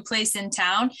it's the new place in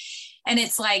town. And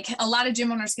it's like a lot of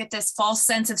gym owners get this false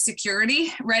sense of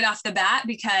security right off the bat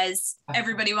because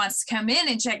everybody wants to come in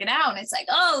and check it out. And it's like,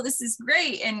 oh, this is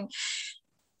great. And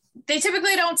they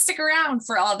typically don't stick around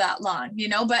for all that long, you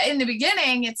know, but in the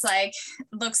beginning, it's like,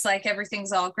 looks like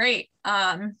everything's all great.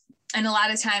 And a lot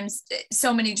of times,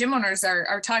 so many gym owners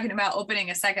are talking about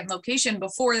opening a second location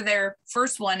before their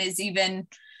first one is even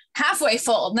halfway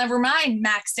full, never mind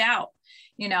maxed out,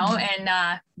 you know,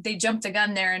 and they jump the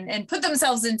gun there and put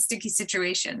themselves in sticky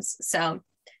situations. So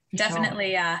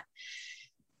definitely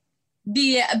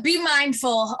be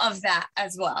mindful of that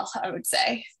as well, I would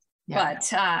say. Yeah.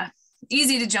 But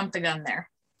easy to jump the gun there.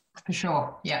 For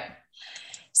sure. Yeah.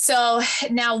 So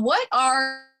now what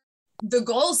are the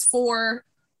goals for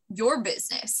your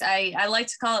business? I like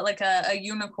to call it like a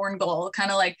unicorn goal,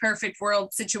 kind of like perfect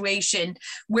world situation.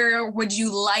 Where would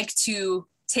you like to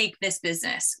take this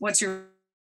business? What's your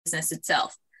business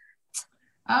itself?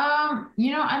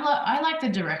 You know, I like the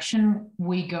direction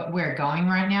we're going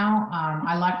right now.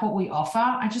 I like what we offer.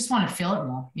 I just want to fill it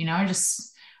more, you know,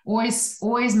 just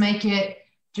always make it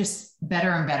just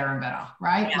better and better and better.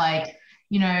 Right. Yeah. Like,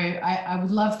 you know, I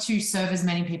would love to serve as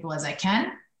many people as I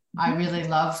can. I really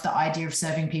love the idea of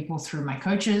serving people through my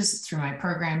coaches, through my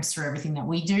programs, through everything that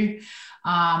we do.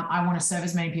 I want to serve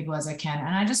as many people as I can. And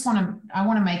I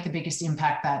want to make the biggest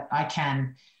impact that I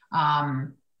can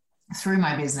through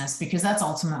my business, because that's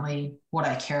ultimately what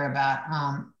I care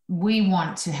about. We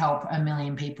want to help 1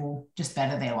 million people just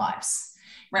better their lives.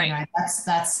 Right. You know,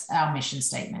 that's our mission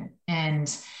statement.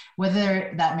 And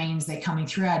whether that means they're coming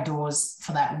through our doors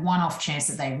for that one-off chance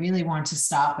that they really want to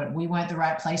start, but we weren't the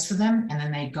right place for them, and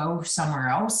then they go somewhere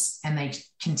else and they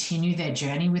continue their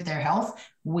journey with their health,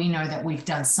 we know that we've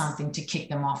done something to kick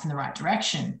them off in the right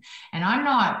direction. And I'm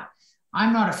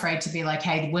not afraid to be like,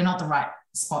 hey, we're not the right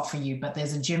spot for you, but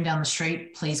there's a gym down the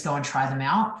street. Please go and try them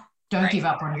out. Don't give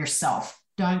up on yourself.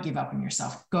 Don't give up on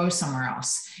yourself. Go somewhere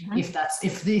else. Mm-hmm.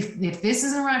 If this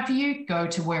isn't right for you, go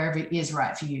to wherever it is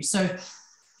right for you. So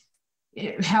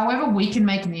however we can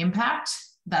make an impact,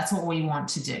 that's what we want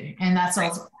to do. And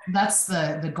that's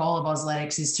the goal of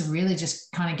Ausletics, is to really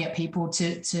just kind of get people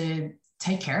to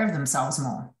take care of themselves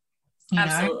more, you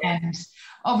know? And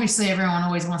obviously everyone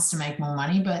always wants to make more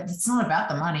money, but it's not about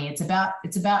the money. It's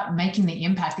about making the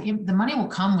impact. The money will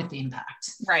come with the impact.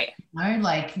 Right. You know,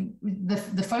 like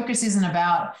the focus isn't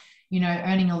about, you know,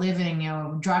 earning a living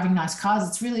or driving nice cars.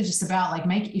 It's really just about like,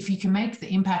 if you can make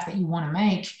the impact that you want to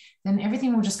make, then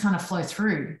everything will just kind of flow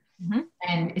through. Mm-hmm.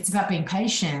 And it's about being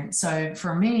patient. So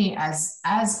for me, as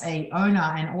a owner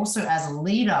and also as a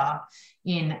leader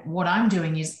in what I'm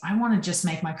doing, is I want to just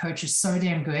make my coaches so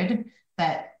damn good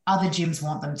that other gyms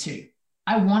want them too.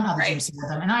 I want other gyms to want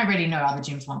them, and I already know other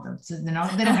gyms want them. So they're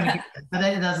not going to get them, but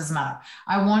it doesn't matter.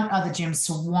 I want other gyms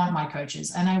to want my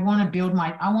coaches, and I want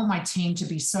my team to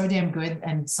be so damn good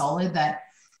and solid that,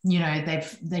 you know,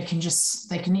 they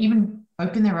can even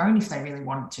open their own if they really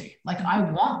wanted to. Like, I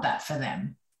want that for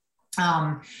them.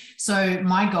 So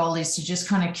my goal is to just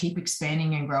kind of keep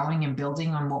expanding and growing and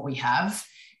building on what we have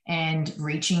and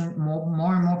reaching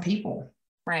more and more people.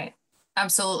 Right.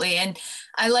 Absolutely. And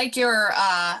I like your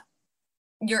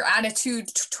attitude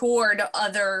toward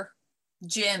other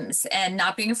gyms and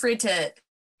not being afraid to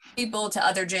people to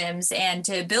other gyms and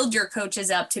to build your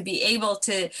coaches up to be able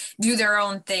to do their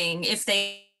own thing if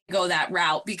they go that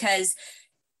route, because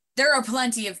there are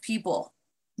plenty of people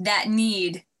that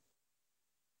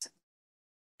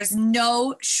there's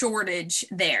no shortage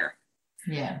there.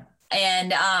 Yeah.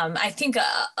 And I think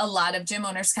a lot of gym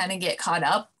owners kind of get caught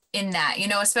up in that, you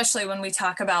know, especially when we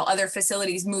talk about other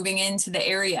facilities moving into the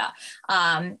area.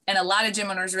 And a lot of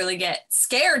gym owners really get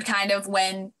scared kind of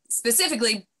when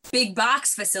specifically big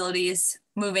box facilities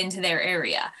move into their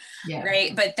area. Yeah.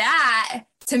 Right. But that,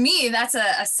 to me, that's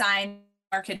a sign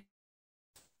market,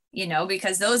 you know,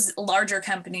 because those larger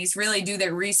companies really do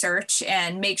their research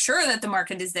and make sure that the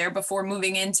market is there before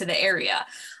moving into the area.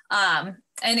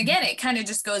 And again, it kind of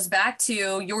just goes back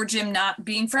to your gym not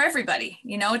being for everybody.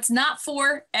 You know, it's not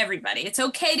for everybody. It's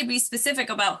okay to be specific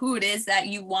about who it is that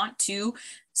you want to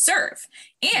serve.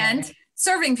 And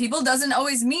serving people doesn't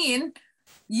always mean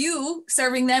you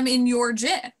serving them in your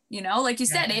gym. You know, like you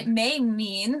said, it may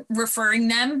mean referring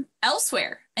them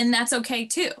elsewhere, and that's okay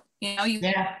too. You know,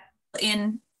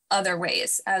 in other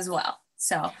ways as well.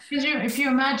 So if you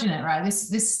imagine it, right,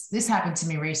 this happened to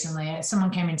me recently. Someone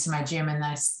came into my gym and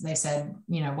they said,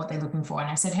 you know, what they're looking for. And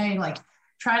I said, hey, like,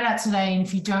 try it out today. And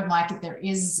if you don't like it, there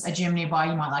is a gym nearby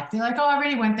you might like. They're like, oh, I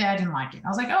really went there. I didn't like it. I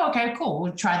was like, oh, okay, cool.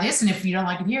 We'll try this. And if you don't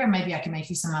like it here, maybe I can make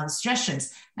you some other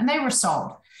suggestions. And they were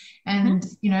sold. And,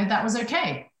 you know, that was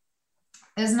okay.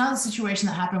 There's another situation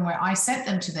that happened where I sent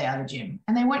them to the other gym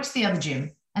and they went to the other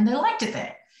gym and they liked it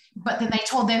there. But then they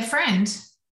told their friend,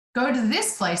 go to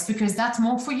this place because that's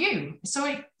more for you. So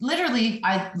it literally,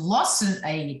 I lost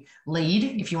a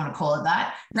lead, if you want to call it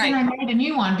that. Right. Then I made a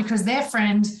new one because their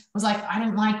friend was like, I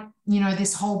don't like, you know,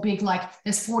 this whole big, like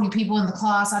there's 40 people in the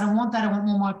class. I don't want that. I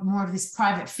want more of this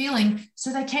private feeling.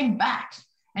 So they came back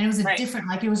and it was a different,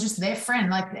 like, it was just their friend.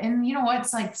 Like, and you know what?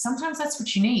 It's like, sometimes that's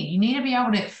what you need. You need to be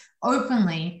able to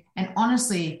openly and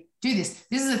honestly do this.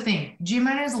 This is the thing. Gym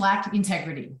owners lack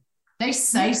integrity. They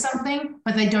say something,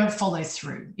 but they don't follow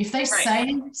through. If they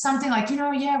say something like, you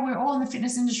know, yeah, we're all in the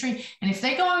fitness industry. And if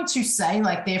they're going to say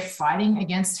like they're fighting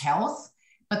against health,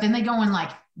 but then they go and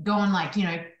like, you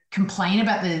know, complain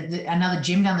about the another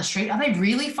gym down the street. Are they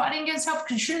really fighting against health?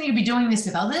 Because shouldn't you be doing this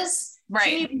with others? Right.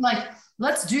 Shouldn't you be like,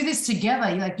 let's do this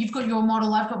together. Like, you've got your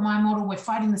model, I've got my model. We're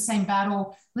fighting the same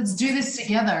battle. Let's do this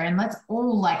together and let's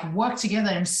all like work together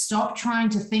and stop trying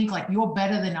to think like you're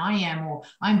better than I am or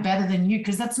I'm better than you.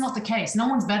 Because that's not the case. No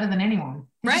one's better than anyone.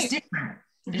 They're just different.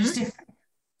 They're just different.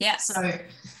 Yeah. So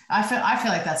I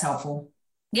feel like that's helpful.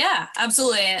 Yeah,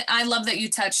 absolutely. And I love that you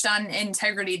touched on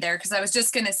integrity there, because I was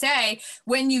just going to say,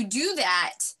 when you do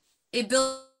that, it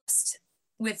builds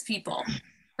with people.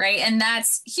 Right. And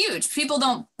that's huge. People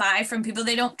don't buy from people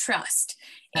they don't trust.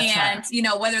 That's and, you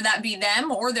know, whether that be them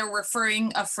or they're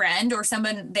referring a friend or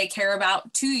someone they care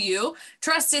about to you,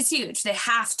 trust is huge. They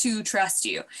have to trust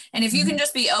you. And if you can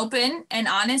just be open and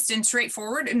honest and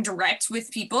straightforward and direct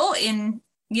with people in,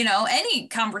 you know, any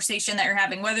conversation that you're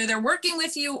having, whether they're working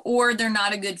with you or they're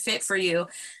not a good fit for you,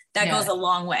 that goes a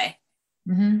long way.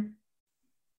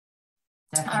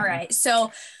 All right.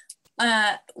 So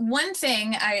one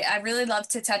thing I really love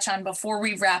to touch on before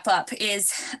we wrap up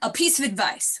is a piece of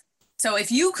advice. So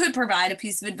if you could provide a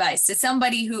piece of advice to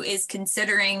somebody who is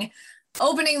considering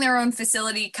opening their own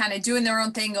facility, kind of doing their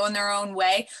own thing, going their own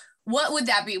way, what would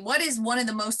that be? What is one of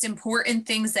the most important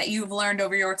things that you've learned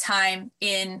over your time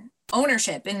in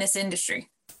ownership in this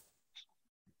industry?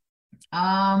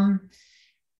 You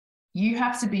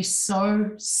have to be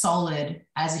so solid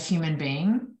as a human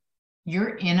being.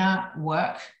 Your inner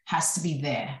work has to be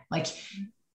there. Like,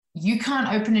 you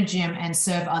can't open a gym and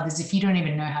serve others if you don't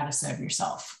even know how to serve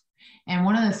yourself. And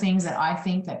one of the things that I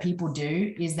think that people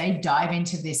do is they dive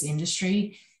into this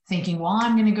industry thinking, well,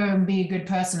 I'm going to go and be a good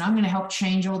person. I'm going to help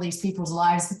change all these people's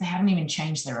lives, but they haven't even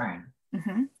changed their own,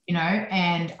 you know?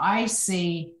 And I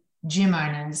see gym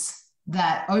owners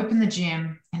that open the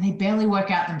gym and they barely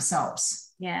work out themselves.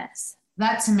 Yes.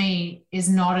 That to me is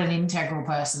not an integral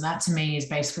person. That to me is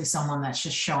basically someone that's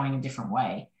just showing a different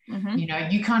way. You know,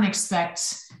 you can't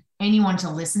expect anyone to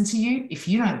listen to you if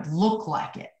you don't look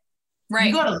like it. Right.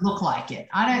 You got to look like it.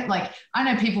 I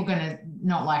know people are going to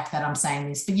not like that I'm saying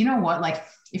this, but you know what? Like,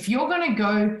 if you're going to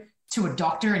go to a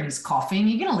doctor and he's coughing,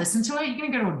 you're going to listen to it. You're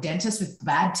going to go to a dentist with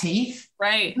bad teeth.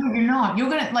 Right. No, you're not. You're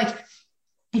going to, like,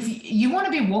 if you want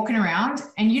to be walking around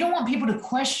and you don't want people to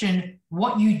question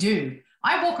what you do.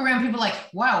 I walk around, people like,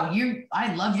 wow,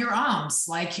 I love your arms.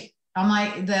 Like, I'm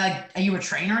like, they're like, are you a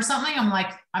trainer or something? I'm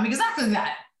like, I'm exactly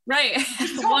that. Right.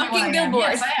 Walking billboard.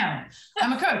 Yes, I am.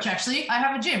 I'm a coach, actually. I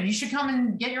have a gym. You should come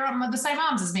and get your the same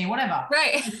arms as me, whatever.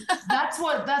 Right. That's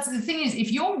the thing is,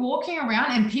 if you're walking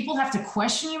around and people have to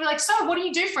question you, like, so what do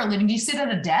you do for a living? Do you sit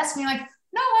at a desk? And you're like,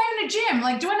 no, I'm in a gym.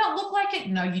 Like, do I not look like it?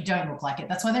 No, you don't look like it.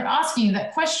 That's why they're asking you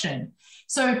that question.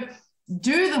 So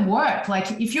do the work.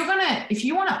 Like, if you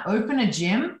want to open a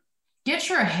gym, get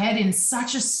your head in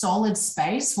such a solid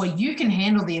space where you can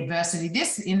handle the adversity.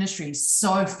 This industry is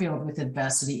so filled with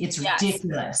adversity. It's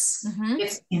ridiculous.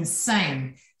 It's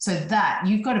insane. So that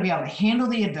you've got to be able to handle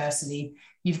the adversity.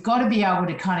 You've got to be able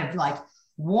to kind of like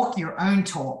walk your own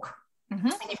talk.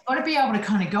 And you've got to be able to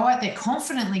kind of go out there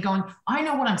confidently going, I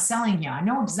know what I'm selling here. I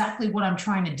know exactly what I'm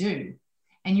trying to do.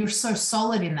 And you're so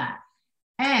solid in that.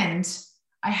 And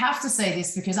I have to say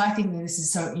this because I think that this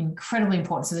is so incredibly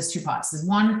important. So there's two parts. There's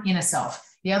one, inner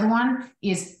self. The other one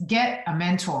is get a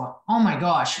mentor. Oh my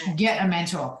gosh, get a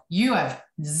mentor. You have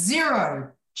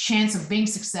zero chance of being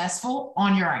successful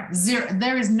on your own. Zero.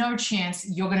 There is no chance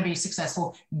you're going to be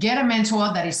successful. Get a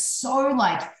mentor that is so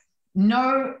like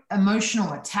no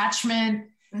emotional attachment.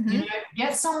 You know,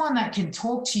 get someone that can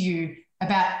talk to you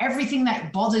about everything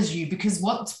that bothers you, because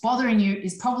what's bothering you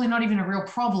is probably not even a real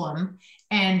problem,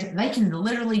 and they can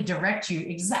literally direct you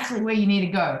exactly where you need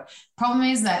to go. Problem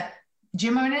is that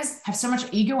gym owners have so much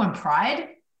ego and pride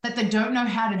that they don't know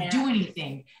how to do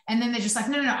anything. And then they're just like,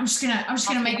 no, I'm just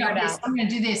gonna make up this. I'm gonna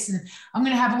do this, and I'm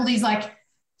gonna have all these like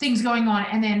things going on.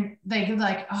 And then they're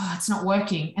like, oh, it's not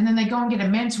working. And then they go and get a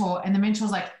mentor, and the mentor's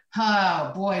like,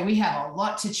 oh boy, we have a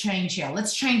lot to change here.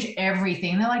 Let's change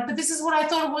everything. And they're like, but this is what I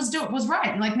thought it was right.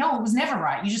 And like, no, it was never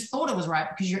right. You just thought it was right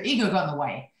because your ego got in the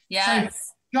way. Yes. So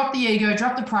drop the ego,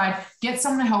 drop the pride, get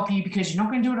someone to help you, because you're not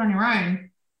going to do it on your own,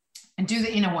 and do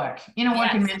the inner work. Inner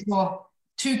work and mentor,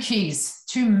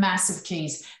 two massive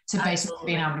keys to basically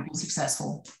being able to be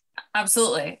successful.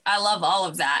 Absolutely. I love all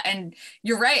of that. And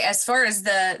you're right. As far as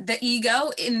the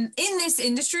ego in this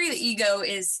industry, the ego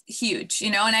is huge,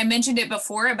 and I mentioned it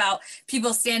before about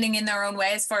people standing in their own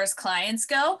way as far as clients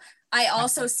go. I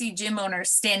also see gym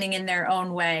owners standing in their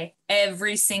own way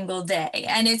every single day.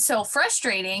 And it's so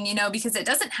frustrating, because it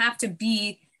doesn't have to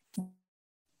be,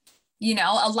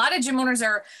 a lot of gym owners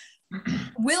are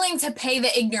willing to pay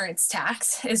the ignorance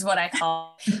tax, is what I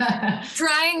call it.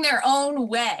 Trying their own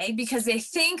way because they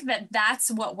think that that's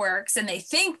what works, and they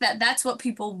think that that's what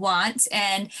people want,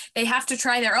 and they have to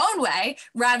try their own way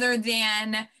rather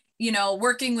than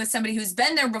working with somebody who's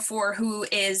been there before, who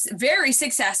is very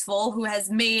successful, who has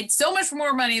made so much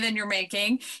more money than you're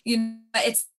making.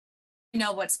 It's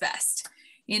what's best,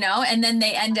 and then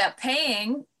they end up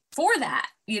paying for that,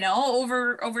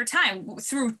 over time,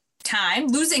 through time,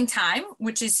 losing time,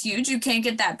 which is huge. You can't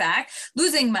get that back.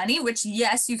 Losing money, which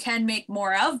yes, you can make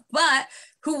more of, but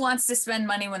who wants to spend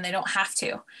money when they don't have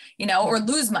to, or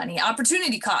lose money?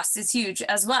 Opportunity cost is huge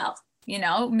as well.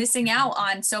 Missing out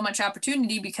on so much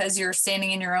opportunity because you're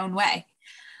standing in your own way.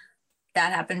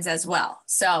 That happens as well.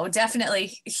 So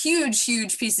definitely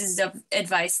huge pieces of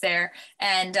advice there.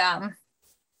 And I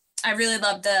really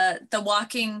love the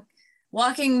walking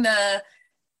the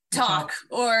talk,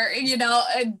 or,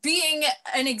 being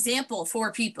an example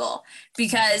for people,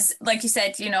 because like you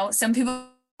said, some people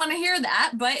want to hear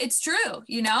that, but it's true.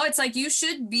 It's like, you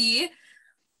should be.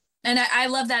 And I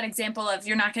love that example of,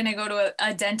 you're not going to go to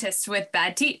a dentist with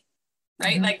bad teeth,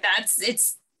 right? Mm-hmm. Like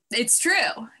it's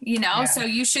true, so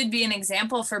you should be an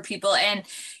example for people, and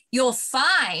you'll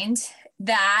find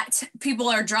that people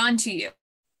are drawn to you.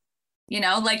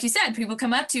 Like you said, people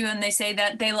come up to you and they say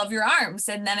that they love your arms,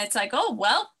 and then it's like, oh,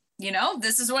 well,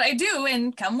 this is what I do,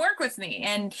 and come work with me.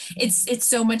 And it's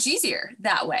so much easier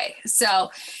that way.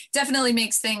 So definitely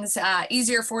makes things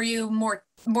easier for you, more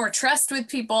trust with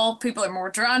people are more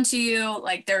drawn to you.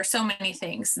 Like, there are so many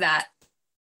things that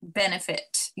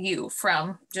benefit you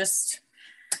from just,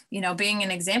 being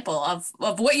an example of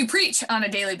what you preach on a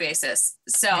daily basis.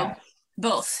 So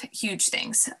both huge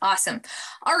things. Awesome.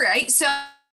 All right. So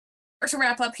to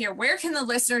wrap up here, where can the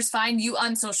listeners find you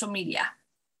on social media?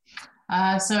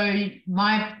 So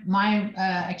my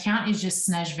account is just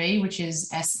Snezv, which is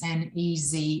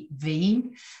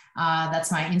SNEZV.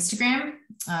 That's my Instagram.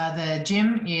 The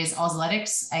gym is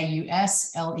Ausletics,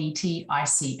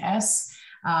 AUSLETICS.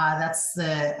 That's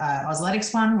the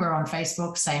Ausletics one. We're on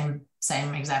Facebook,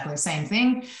 exactly the same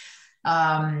thing.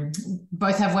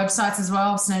 Both have websites as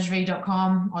well,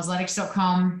 snezv.com,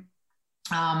 ausletics.com.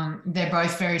 They're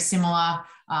both very similar.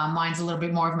 Mine's a little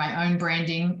bit more of my own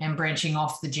branding and branching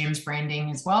off the gym's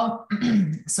branding as well.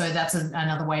 So that's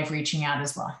another way of reaching out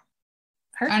as well.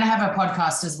 Perfect. And I have a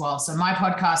podcast as well. So my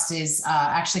podcast is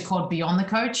actually called Beyond the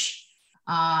Coach.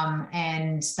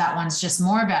 And that one's just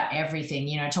more about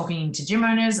everything, talking to gym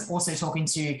owners, also talking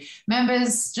to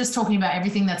members, just talking about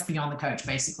everything that's beyond the coach,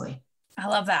 basically. I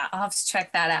love that. I'll have to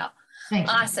check that out. Thank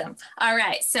you. Awesome. All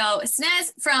right. So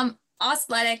Snez from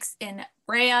Ausletics in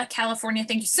Brea, California.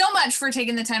 Thank you so much for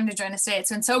taking the time to join us today.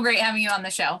 It's been so great having you on the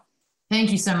show.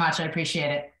 Thank you so much. I appreciate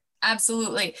it.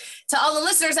 Absolutely. To all the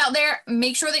listeners out there,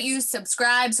 make sure that you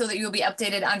subscribe so that you'll be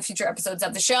updated on future episodes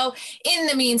of the show. In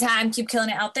the meantime, keep killing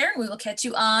it out there. We will catch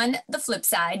you on the flip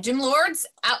side. Gym Lords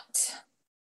out.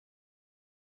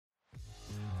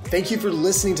 Thank you for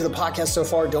listening to the podcast so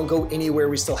far. Don't go anywhere.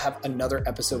 We still have another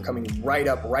episode coming right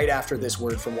after this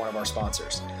word from one of our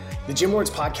sponsors. The Gym Lords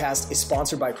podcast is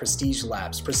sponsored by Prestige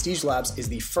Labs. Prestige Labs is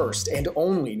the first and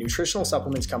only nutritional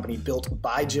supplements company built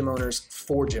by gym owners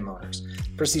for gym owners.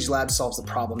 Prestige Labs solves the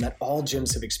problem that all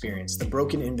gyms have experienced: the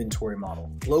broken inventory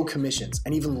model, low commissions,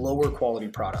 and even lower quality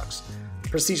products.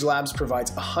 Prestige Labs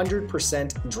provides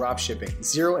 100% drop shipping,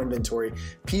 zero inventory,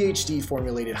 PhD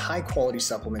formulated high quality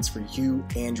supplements for you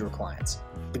and your clients.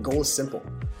 The goal is simple: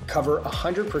 cover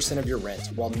 100% of your rent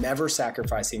while never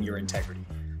sacrificing your integrity.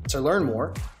 To learn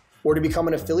more, or to become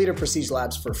an affiliate of Prestige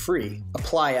Labs for free,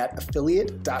 apply at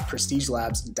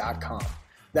affiliate.prestigelabs.com.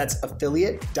 That's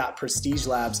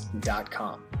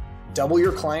affiliate.prestigelabs.com. Double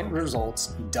your client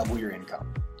results, double your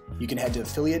income. You can head to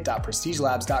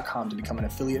affiliate.prestigelabs.com to become an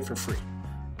affiliate for free.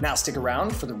 Now stick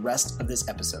around for the rest of this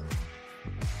episode.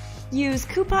 Use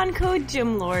coupon code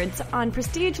GYMLORDS on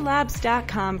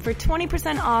prestigelabs.com for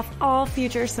 20% off all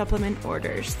future supplement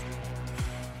orders.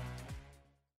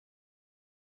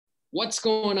 What's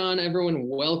going on, everyone?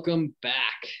 Welcome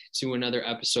back to another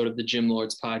episode of the Gym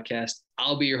Lords podcast.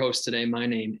 I'll be your host today. My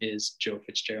name is Joe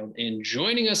Fitzgerald, and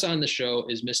joining us on the show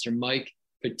is Mr. Mike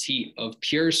Patete of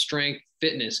Pure Strength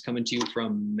Fitness, coming to you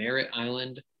from Merritt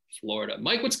Island, Florida.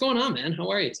 Mike, what's going on, man?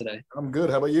 How are you today? I'm good.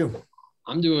 How about you?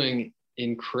 I'm doing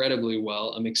incredibly well.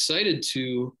 I'm excited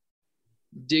to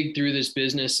dig through this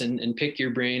business and pick your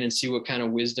brain and see what kind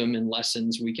of wisdom and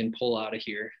lessons we can pull out of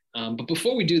here. But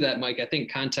before we do that, Mike, I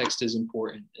think context is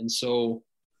important. And so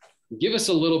give us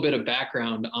a little bit of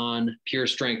background on Pure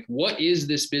Strength. What is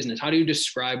this business? How do you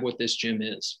describe what this gym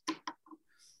is?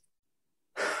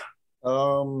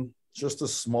 Just a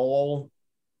small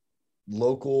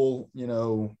local,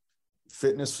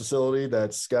 fitness facility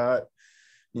that's got,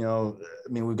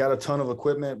 we've got a ton of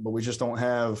equipment, but we just don't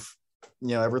have,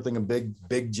 everything a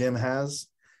big gym has.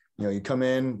 You come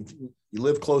in, you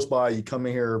live close by, you come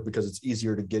in here because it's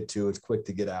easier to get to, it's quick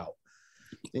to get out.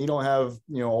 And you don't have,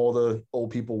 all the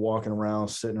old people walking around,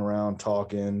 sitting around,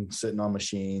 talking, sitting on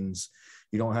machines.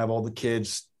 You don't have all the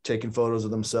kids taking photos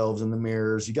of themselves in the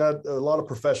mirrors. You got a lot of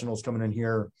professionals coming in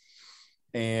here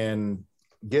and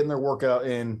getting their workout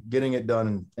in, getting it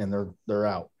done, and they're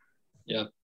out. Yeah.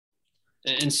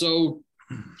 And so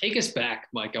take us back,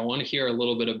 Mike. I want to hear a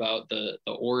little bit about the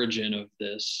origin of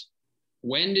this.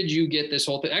 When did you get this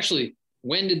whole thing? Actually,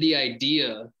 when did the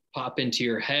idea pop into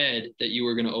your head that you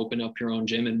were going to open up your own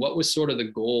gym? And what was sort of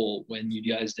the goal when you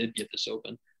guys did get this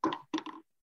open?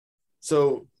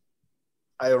 So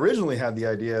I originally had the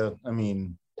idea,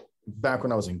 back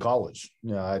when I was in college.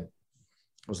 I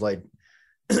was like,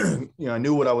 I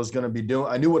knew what I was going to be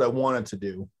doing. I knew what I wanted to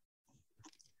do.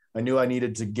 I knew I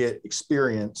needed to get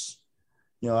experience.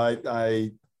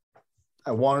 I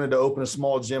wanted to open a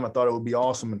small gym. I thought it would be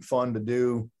awesome and fun to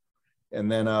do.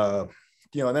 And then,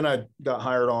 then I got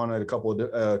hired on at a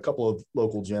couple of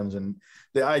local gyms, and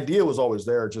the idea was always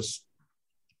there. Just,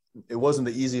 it wasn't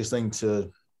the easiest thing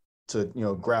to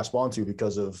grasp onto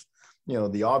because of,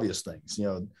 the obvious things.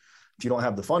 If you don't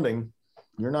have the funding,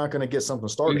 you're not going to get something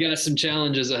started. We got some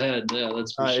challenges ahead. Yeah,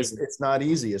 that's for sure. It's not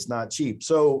easy. It's not cheap.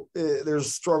 So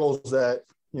there's struggles that,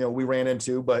 we ran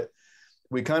into, but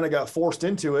we kind of got forced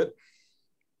into it.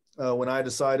 When I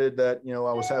decided that,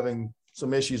 I was having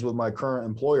some issues with my current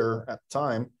employer at the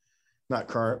time, not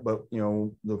current, but,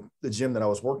 the gym that I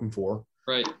was working for.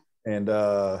 Right. And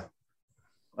I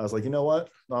was like, you know what,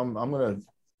 I'm going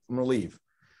to leave.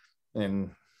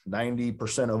 And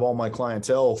 90% of all my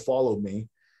clientele followed me,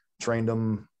 trained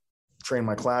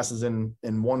my classes in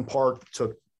one park,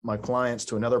 took my clients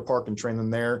to another park and trained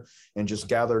them there, and just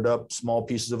gathered up small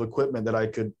pieces of equipment that I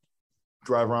could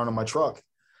drive around in my truck.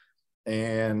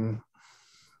 And,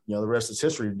 the rest is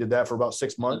history. We did that for about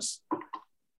 6 months.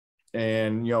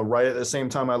 And, right at the same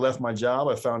time I left my job,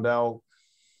 I found out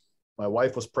my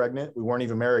wife was pregnant. We weren't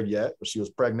even married yet, but she was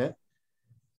pregnant.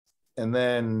 And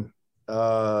then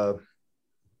our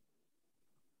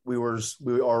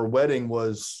wedding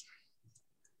was,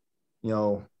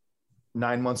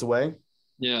 9 months away.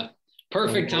 Yeah.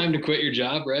 Perfect time to quit your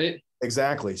job, right?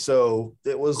 Exactly. So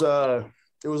it was a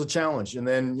challenge. And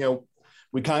then,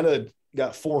 we kind of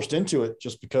got forced into it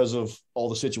just because of all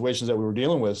the situations that we were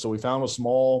dealing with. So we found a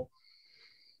small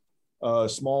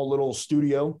little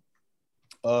studio,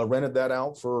 rented that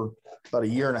out for about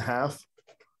 1.5 years,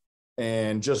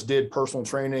 and just did personal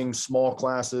training, small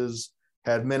classes,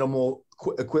 had minimal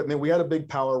equipment. We had a big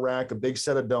power rack, a big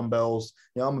set of dumbbells.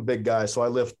 I'm a big guy, so I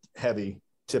lift heavy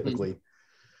typically.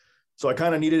 Mm-hmm. So I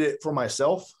kind of needed it for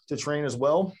myself to train as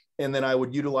well. And then I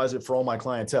would utilize it for all my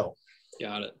clientele.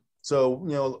 Got it.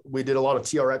 So, we did a lot of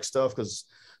TRX stuff because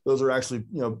those are actually,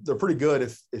 they're pretty good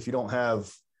if you don't have,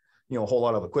 a whole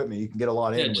lot of equipment. You can get a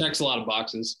lot in. Yeah, it checks a lot of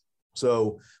boxes.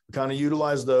 So we kind of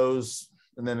utilized those,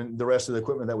 and then the rest of the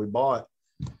equipment that we bought.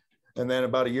 And then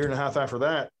about 1.5 years after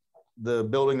that, the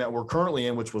building that we're currently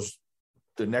in, which was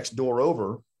the next door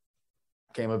over,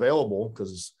 came available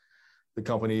because the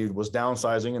company was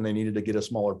downsizing and they needed to get a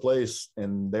smaller place.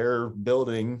 And their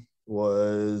building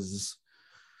was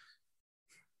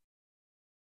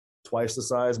twice the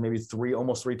size, maybe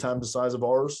almost three times the size of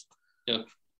ours. Yeah.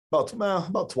 About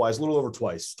twice, a little over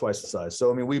twice the size.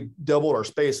 So, we doubled our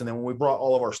space. And then when we brought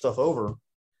all of our stuff over,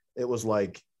 it was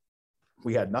like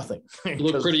we had nothing. It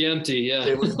looked pretty empty. Yeah.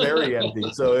 It was very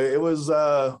empty. So it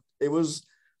was,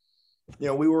 you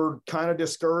know, we were kind of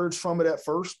discouraged from it at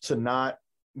first to not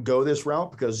go this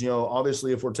route because, you know,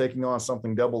 obviously if we're taking on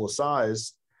something double the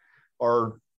size,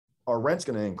 our rent's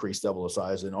going to increase double the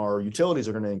size and our utilities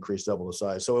are going to increase double the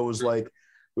size. So it was like,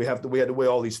 we had to weigh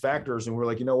all these factors, and we're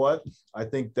like, you know what? I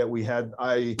think that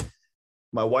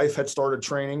my wife had started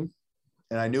training,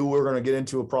 and I knew we were going to get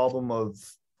into a problem of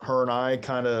her and I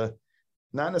kind of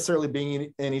not necessarily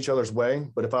being in each other's way,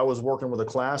 but if I was working with a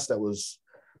class that was,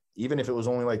 even if it was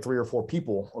only like 3 or 4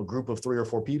 people, a group of 3 or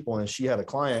 4 people, and she had a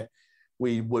client,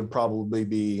 we would probably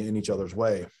be in each other's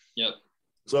way. Yep.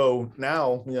 So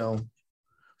now, you know,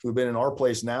 we've been in our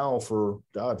place now for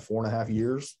 4.5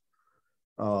 years.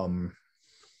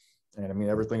 And I mean,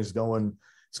 everything's going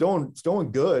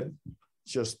good.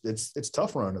 It's just, it's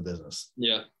tough running a business.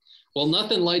 Yeah. Well,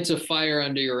 nothing lights a fire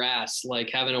under your ass like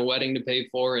having a wedding to pay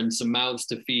for and some mouths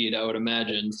to feed, I would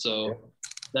imagine. So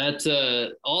that's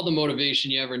all the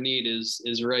motivation you ever need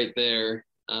is right there.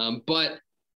 But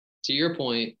to your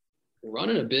point,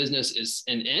 running a business is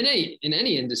in any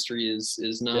industry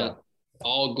is not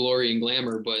all glory and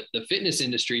glamour, but the fitness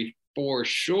industry for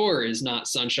sure is not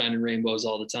sunshine and rainbows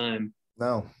all the time.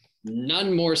 No.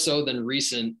 None more so than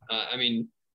recent. I mean,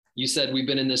 you said we've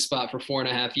been in this spot for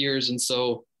 4.5 years. And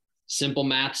so simple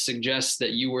math suggests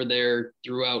that you were there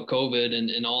throughout COVID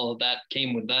and all of that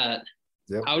came with that.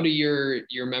 Yep. How do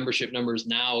your membership numbers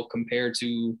now compare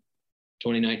to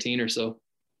 2019 or so?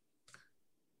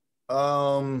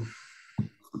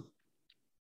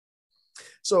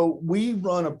 So we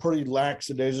run a pretty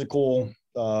lackadaisical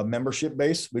membership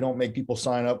base. We don't make people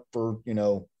sign up for, you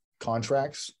know,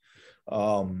 contracts.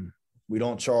 We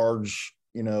don't charge,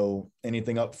 you know,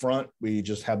 anything up front. We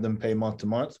just have them pay month to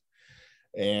month.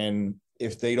 And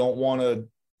if they don't want to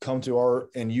come to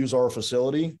and use our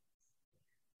facility,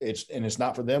 it's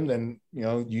not for them, then, you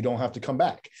know, you don't have to come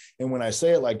back. And when I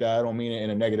say it like that, I don't mean it in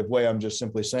a negative way. I'm just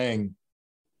simply saying,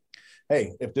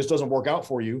 hey, if this doesn't work out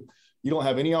for you, you don't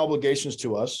have any obligations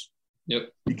to us. Yep.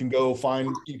 You can go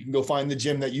find the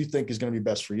gym that you think is going to be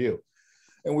best for you.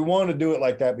 And we wanted to do it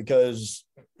like that because,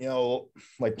 you know,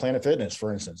 like Planet Fitness,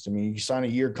 for instance, I mean, you sign a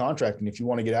year contract, and if you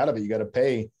want to get out of it, you got to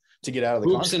pay to get out of the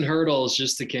hoops and hurdles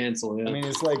just to cancel. Yeah. I mean,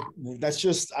 it's like, that's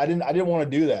just, I didn't want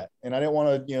to do that. And I didn't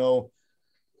want to, you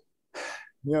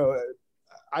know,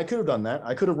 I could have done that.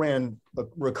 I could have ran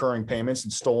recurring payments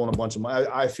and stolen a bunch of money.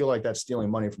 I feel like that's stealing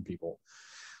money from people.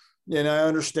 And I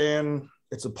understand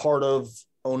it's a part of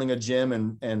owning a gym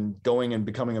and going and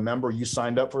becoming a member. You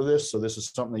signed up for this, so this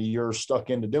is something that you're stuck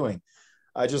into doing.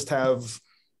 I guess I have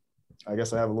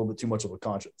a little bit too much of a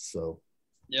conscience. So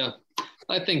yeah,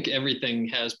 I think everything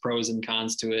has pros and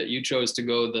cons to it. You chose to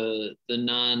go the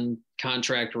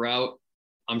non-contract route.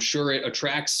 I'm sure it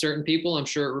attracts certain people. I'm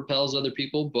sure it repels other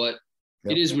people, but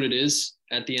It is what it is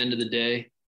at the end of the day.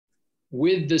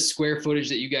 With the square footage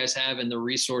that you guys have and the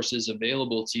resources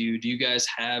available to you, do you guys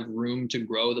have room to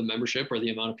grow the membership or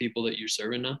the amount of people that you're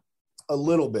serving now? A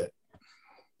little bit.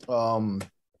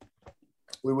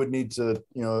 We would need to,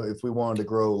 you know, if we wanted to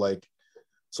grow like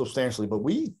substantially, but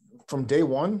from day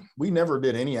one, we never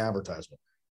did any advertisement.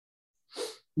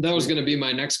 That was going to be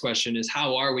my next question is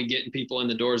how are we getting people in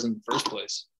the doors in the first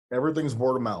place? Everything's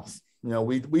word of mouth. You know,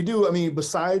 we do, I mean,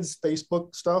 besides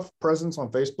Facebook stuff, presence on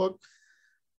Facebook,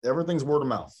 everything's word of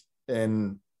mouth.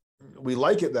 And we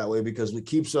like it that way because it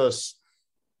keeps us,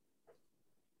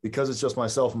 because it's just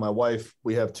myself and my wife,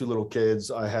 we have 2 little kids.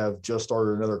 I have just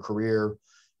started another career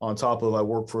on top of, I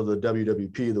work for the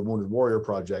WWP, the Wounded Warrior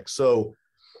Project. So,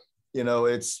 you know,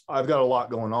 I've got a lot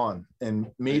going on,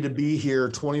 and me to be here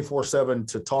 24/7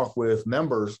 to talk with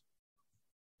members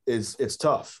it's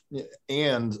tough.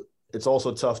 And it's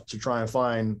also tough to try and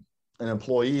find an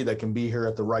employee that can be here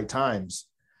at the right times.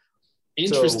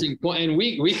 Interesting point. And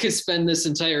we could spend this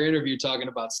entire interview talking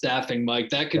about staffing, Mike.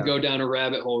 That could go down a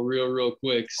rabbit hole real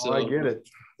quick. So I get it.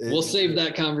 We'll save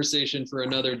that conversation for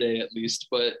another day at least.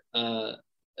 But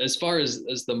as far as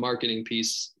the marketing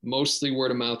piece, mostly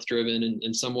word of mouth driven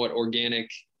and somewhat organic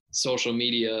social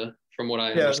media from what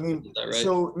I understand. I mean, is that right?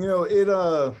 So, you know,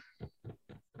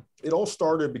 it all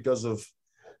started because of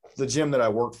the gym that I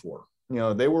worked for. You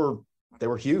know, they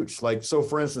were huge. Like, so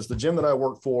for instance, the gym that I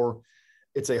worked for,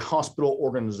 it's a hospital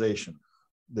organization.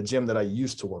 The gym that I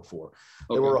used to work for,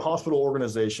 they were a hospital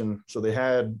organization. So they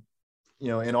had, you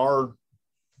know, in our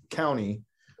county,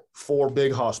 4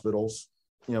 big hospitals,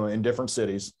 you know, in different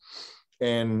cities,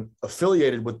 and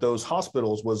affiliated with those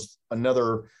hospitals was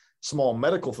another small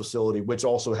medical facility, which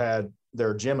also had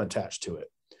their gym attached to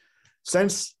it.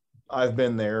 Since I've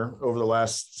been there over the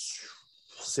last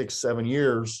 6-7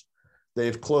 years,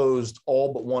 they've closed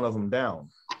all but one of them down.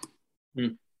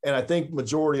 And I think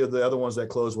majority of the other ones that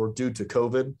closed were due to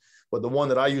COVID, but the one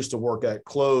that I used to work at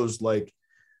closed, like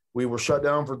we were shut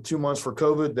down for 2 months for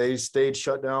COVID. They stayed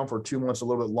shut down for 2 months, a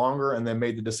little bit longer, and then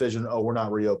made the decision, oh, we're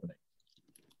not reopening.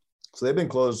 So they've been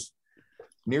closed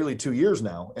nearly 2 years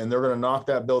now, and they're going to knock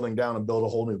that building down and build a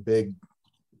whole new big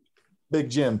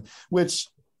gym, which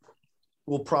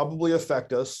will probably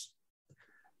affect us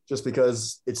just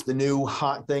because it's the new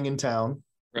hot thing in town.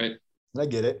 Right. And I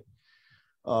get it.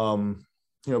 But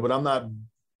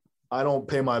I don't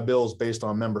pay my bills based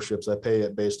on memberships. I pay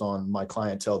it based on my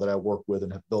clientele that I work with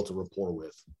and have built a rapport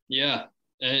with. Yeah.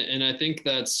 And I think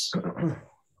that's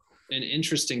an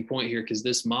interesting point here, because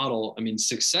this model, I mean,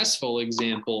 successful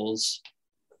examples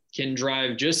can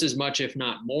drive just as much, if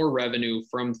not more, revenue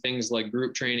from things like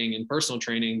group training and personal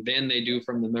training than they do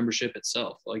from the membership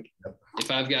itself. Like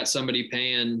if I've got somebody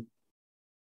paying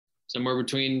somewhere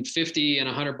between 50 and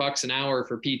 $100 an hour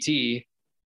for PT,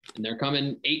 and they're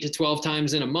coming 8 to 12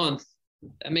 times in a month,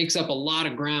 that makes up a lot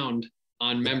of ground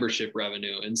on membership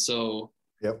revenue. And so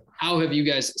how have you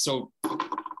guys, so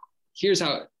here's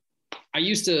how I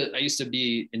used to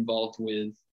be involved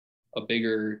with a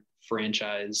bigger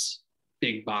franchise,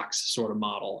 big box sort of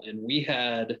model. And we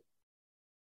had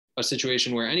a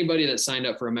situation where anybody that signed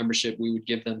up for a membership, we would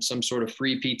give them some sort of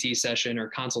free PT session or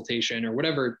consultation or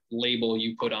whatever label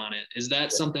you put on it. Is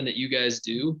that something that you guys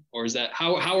do? Or is that,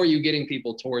 how are you getting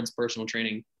people towards personal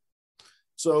training?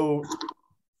 So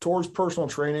towards personal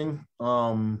training,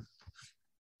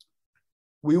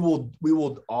 we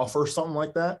will offer something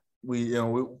like that.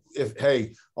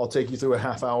 Hey, I'll take you through a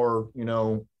half hour,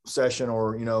 session,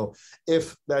 or,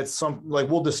 if that's something like,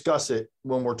 we'll discuss it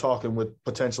when we're talking with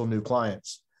potential new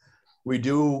clients. We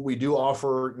do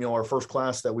offer, our first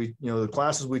class that the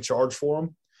classes we charge for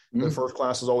them. The first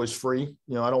class is always free.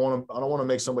 I don't want to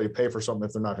make somebody pay for something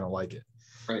if they're not going to like it.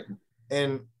 Right.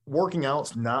 And working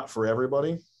out's not for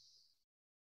everybody,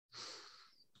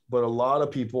 but a lot of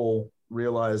people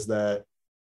realize that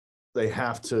they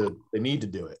need to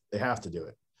do it. They have to do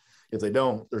it. If they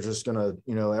don't, they're just going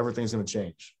to, everything's going to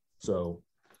change. So.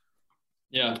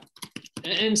 Yeah.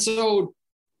 And so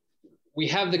we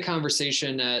have the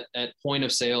conversation at point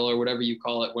of sale or whatever you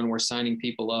call it when we're signing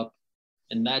people up,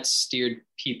 and that's steered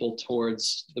people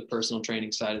towards the personal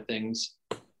training side of things.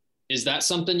 Is that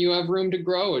something you have room to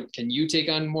grow? Can you take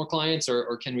on more clients,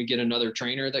 or can we get another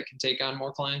trainer that can take on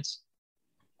more clients?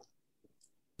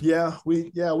 Yeah,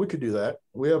 we could do that.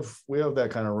 We have that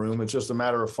kind of room. It's just a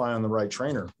matter of finding the right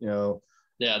trainer,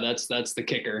 Yeah, that's the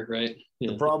kicker, right?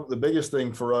 Yeah. The biggest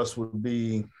thing for us would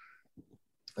be,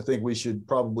 I think we should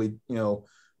probably,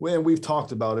 when we've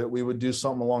talked about it, we would do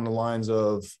something along the lines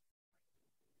of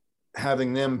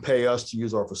having them pay us to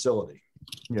use our facility.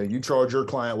 You charge your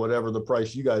client whatever the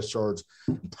price you guys charge.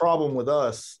 The problem with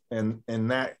us and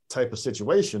that type of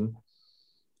situation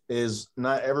is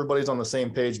not everybody's on the same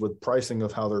page with pricing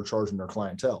of how they're charging their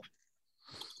clientele.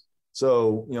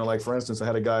 So, like for instance, I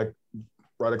had a guy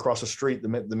right across the street,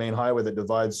 the main highway that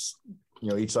divides,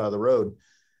 each side of the road.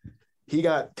 He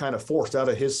got kind of forced out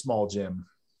of his small gym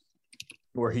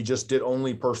where he just did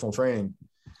only personal training.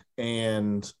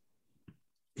 And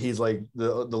he's like,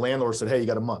 the landlord said, hey, you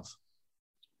got a month.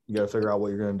 You got to figure out what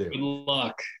you're going to do. Good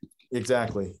luck.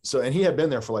 Exactly. So, and he had been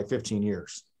there for like 15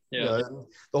 years. Yeah.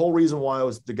 The whole reason why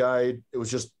was it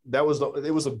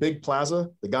was a big plaza.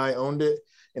 The guy owned it,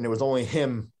 and it was only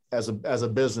him as a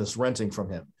business renting from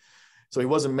him. So he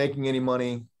wasn't making any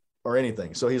money or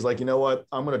anything. So he's like, you know what?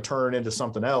 I'm going to turn it into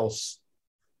something else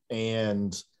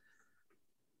and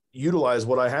utilize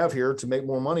what I have here to make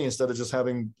more money instead of just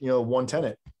having, one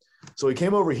tenant. So he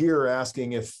came over here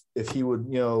asking if he would,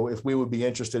 if we would be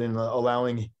interested in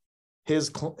allowing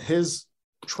his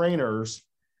trainers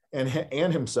and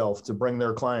himself to bring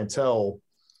their clientele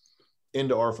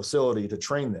into our facility to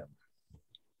train them.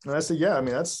 And I said, yeah, I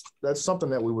mean, that's something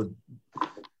that we would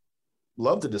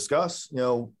love to discuss,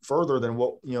 further than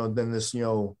what, than this,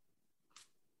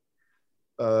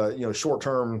 short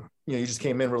term, you just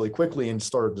came in really quickly and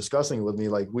started discussing it with me.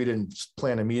 Like we didn't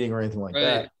plan a meeting or anything like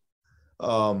that.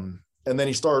 And then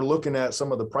he started looking at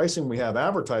some of the pricing we have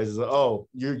advertised. Oh,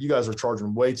 you guys are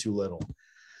charging way too little.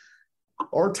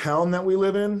 Our town that we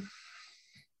live in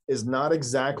is not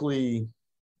exactly,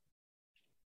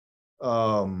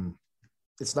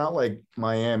 it's not like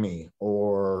Miami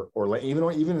or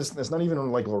even it's not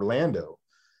even like Orlando.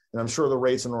 And I'm sure the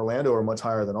rates in Orlando are much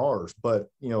higher than ours, but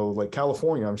like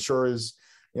California, I'm sure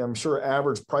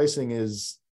average pricing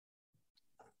is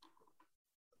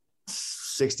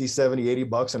 60, 70,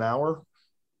 $80 an hour.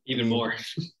 Even more.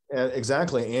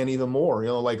 Exactly. And even more,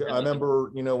 like I remember,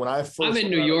 when I first, I'm in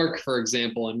New York, for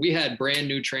example, and we had brand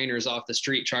new trainers off the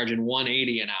street charging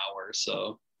 $180 an hour.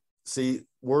 So see,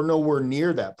 we're nowhere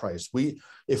near that price.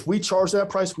 If we charge that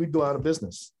price, we'd go out of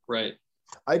business. Right.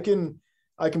 I can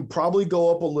probably go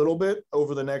up a little bit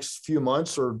over the next few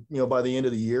months, or, by the end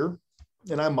of the year.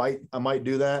 And I might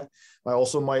do that. I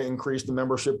also might increase the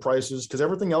membership prices because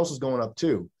everything else is going up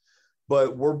too.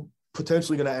 But we're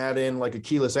potentially going to add in like a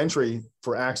keyless entry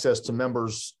for access to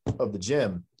members of the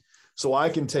gym. So I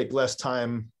can take less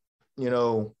time,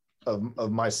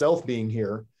 of myself being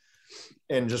here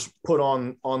and just put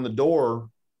on the door,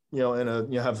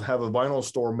 and have a vinyl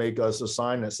store make us a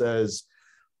sign that says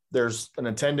there's an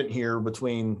attendant here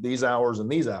between these hours and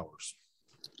these hours.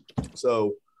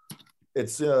 So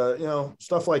it's,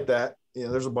 stuff like that.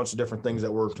 There's a bunch of different things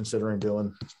that we're considering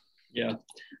doing. Yeah.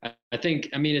 I think,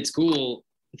 it's cool.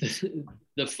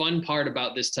 The fun part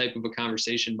about this type of a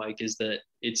conversation, Mike, is that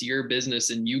it's your business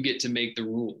and you get to make the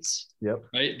rules. Yep.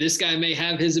 Right. This guy may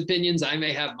have his opinions. I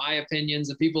may have my opinions.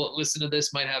 The people that listen to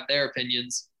this might have their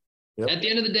opinions. Yep. At the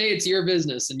end of the day, it's your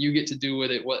business and you get to do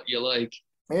with it what you like.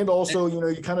 And also,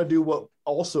 you kind of do what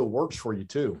also works for you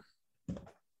too.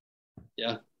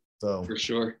 Yeah. So for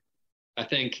sure. I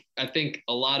think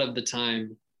a lot of the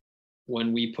time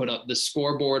when we put up the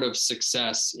scoreboard of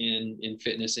success in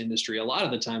fitness industry, a lot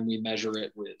of the time we measure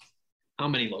it with how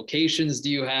many locations do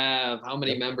you have, how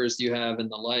many members do you have,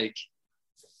 and the like.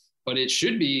 But it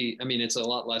should be, it's a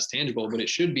lot less tangible, but it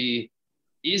should be,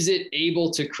 is it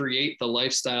able to create the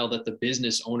lifestyle that the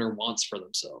business owner wants for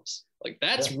themselves? Like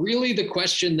that's really the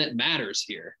question that matters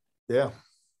here. Yeah.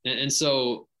 And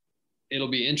so it'll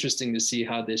be interesting to see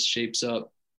how this shapes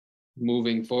up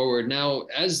moving forward. Now,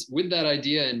 as with that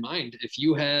idea in mind, if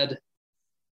you had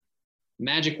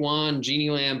magic wand, genie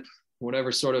lamp,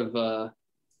 whatever sort of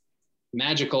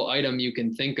magical item you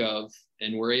can think of,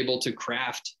 and were able to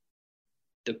craft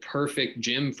the perfect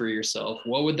gym for yourself,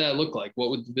 what would that look like? What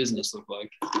would the business look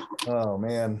like? Oh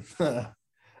man.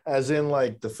 As in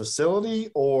like the facility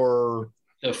or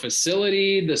the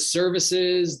facility, the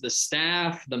services, the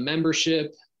staff, the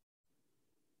membership?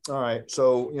 All right.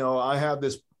 So, I have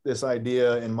this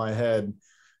idea in my head.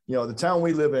 The town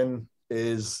we live in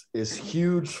is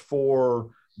huge for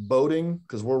boating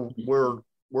because we're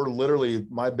literally,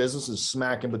 my business is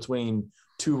smack in between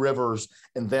two rivers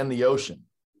and then the ocean.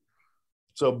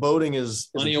 So boating is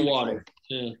plenty of water.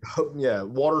 Yeah. Yeah.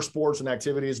 Water sports and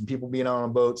activities and people being out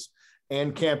on boats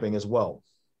and camping as well.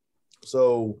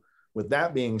 So with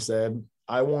that being said,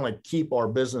 I want to keep our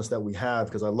business that we have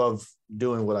because I love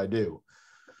doing what I do.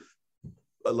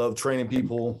 I love training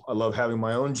people. I love having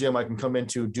my own gym I can come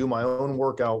into, do my own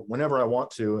workout whenever I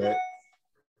want to at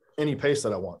any pace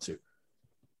that I want to.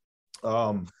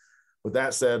 With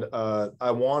that said,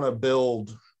 I want to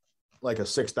build like a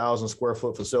 6,000 square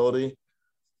foot facility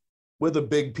with a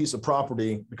big piece of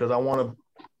property because I want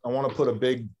to put a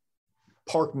big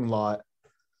parking lot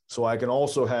so I can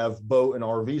also have boat and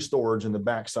RV storage in the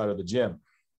backside of the gym.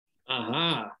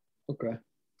 Okay.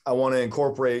 I want to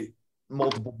incorporate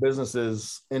multiple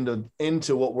businesses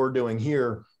into what we're doing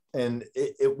here. And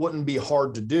it wouldn't be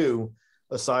hard to do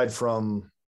aside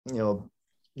from,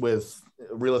 with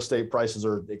real estate prices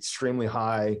are extremely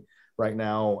high right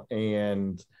now.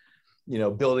 And,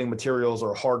 building materials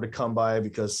are hard to come by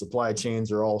because supply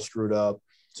chains are all screwed up.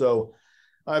 So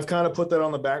I've kind of put that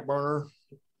on the back burner.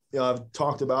 I've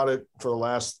talked about it for the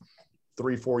last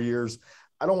 3-4 years.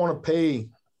 I don't want to pay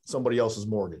somebody else's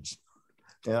mortgage.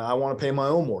 And I want to pay my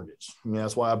own mortgage.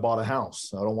 That's why I bought a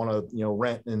house. I don't want to,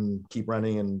 rent and keep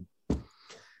renting and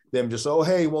them just, oh,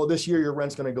 hey, well, this year your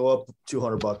rent's going to go up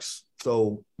 $200.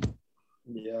 So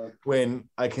yeah, when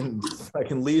I can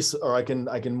lease or I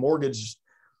can mortgage,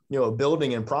 a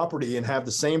building and property and have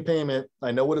the same payment.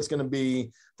 I know what it's going to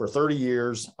be for 30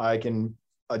 years. I can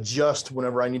adjust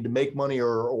whenever I need to make money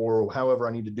or however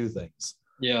I need to do things.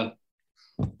 Yeah.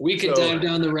 We could dive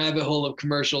down the rabbit hole of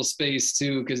commercial space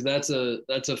too, because that's a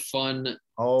fun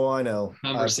I know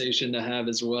conversation to have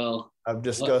as well. I've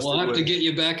discussed. We'll have to get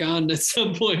you back on at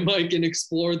some point, Mike, and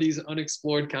explore these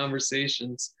unexplored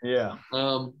conversations. Yeah.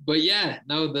 But yeah,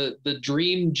 no, the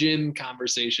dream gym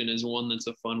conversation is one that's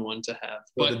a fun one to have.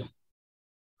 But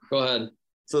go ahead.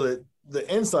 So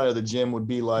the inside of the gym would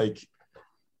be like,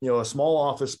 a small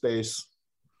office space.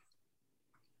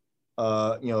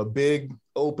 A big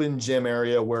open gym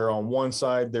area where on one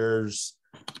side there's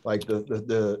like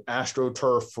the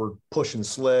AstroTurf for pushing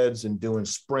sleds and doing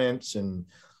sprints and,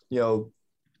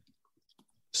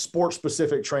 sport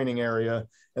specific training area.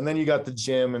 And then you got the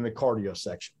gym and the cardio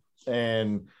section.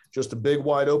 And just a big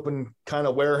wide open kind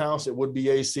of warehouse. It would be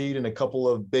AC'd and a couple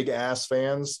of big ass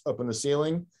fans up in the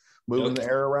ceiling, moving the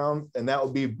air around. And that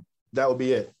would be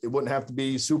it. It wouldn't have to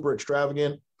be super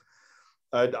extravagant.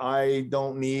 I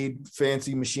don't need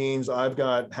fancy machines. I've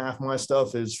got half my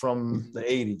stuff is from the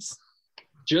 80s.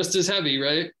 Just as heavy,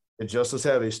 right? It's just as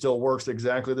heavy. Still works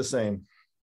exactly the same.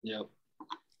 Yep.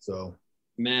 So,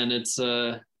 man, it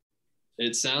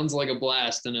sounds like a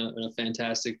blast and a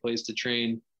fantastic place to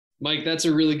train. Mike, that's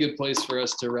a really good place for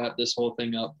us to wrap this whole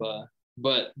thing up.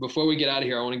 But before we get out of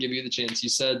here, I want to give you the chance. You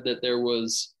said that there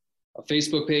was a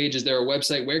Facebook page. Is there a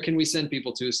website? Where can we send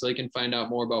people to so they can find out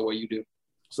more about what you do?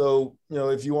 So,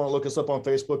 if you want to look us up on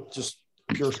Facebook, just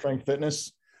Pure Strength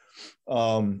Fitness.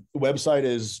 The website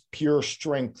is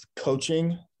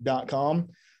purestrengthcoaching.com.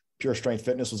 Pure Strength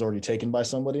Fitness was already taken by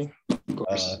somebody,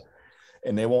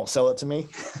 and they won't sell it to me.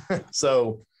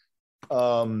 So,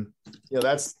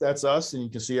 that's us, and you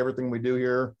can see everything we do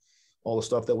here, all the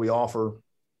stuff that we offer,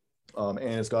 and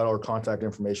it's got our contact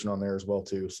information on there as well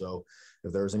too. So,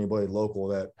 if there's anybody local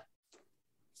that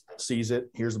sees it,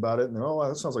 hears about it, and oh,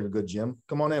 that sounds like a good gym,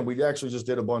 come on in. We actually just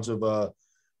did a bunch of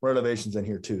renovations in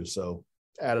here too. So,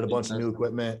 added a bunch of new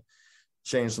equipment,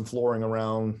 changed some flooring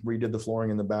around, redid the flooring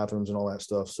in the bathrooms and all that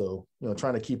stuff. So,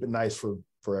 trying to keep it nice for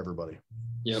everybody.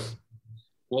 Yep.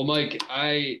 Well, Mike,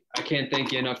 I can't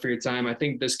thank you enough for your time. I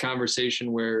think this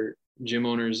conversation where gym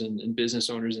owners and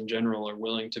business owners in general are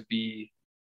willing to be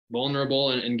vulnerable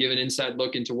and give an inside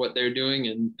look into what they're doing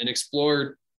and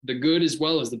explore the good as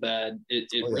well as the bad, it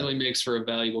really makes for a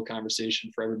valuable conversation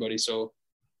for everybody. So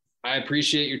I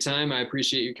appreciate your time. I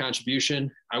appreciate your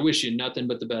contribution. I wish you nothing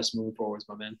but the best moving forward,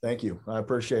 my man. Thank you. I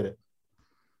appreciate it.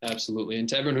 Absolutely. And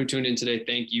to everyone who tuned in today,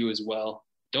 thank you as well.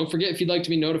 Don't forget, if you'd like to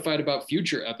be notified about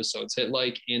future episodes, hit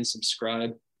like and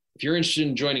subscribe. If you're interested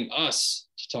in joining us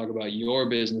to talk about your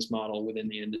business model within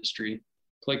the industry,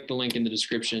 click the link in the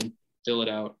description, fill it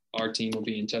out. Our team will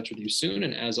be in touch with you soon.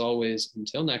 And as always,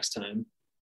 until next time,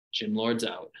 Gym Lords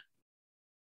out.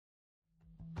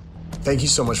 Thank you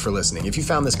so much for listening. If you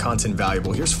found this content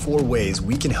valuable, here's 4 ways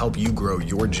we can help you grow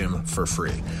your gym for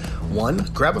free. 1,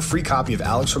 grab a free copy of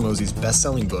Alex Hormozi's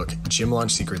best-selling book, Gym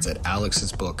Launch Secrets, at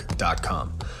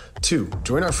alexsbook.com. 2,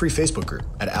 join our free Facebook group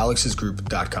at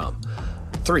alexsgroup.com.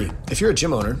 3, if you're a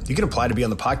gym owner, you can apply to be on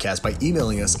the podcast by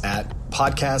emailing us at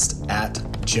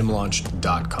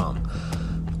podcast@gymlaunch.com.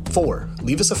 4,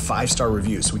 leave us a 5-star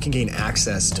review so we can gain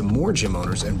access to more gym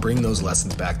owners and bring those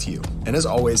lessons back to you. And as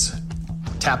always,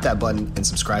 tap that button and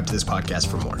subscribe to this podcast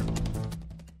for more.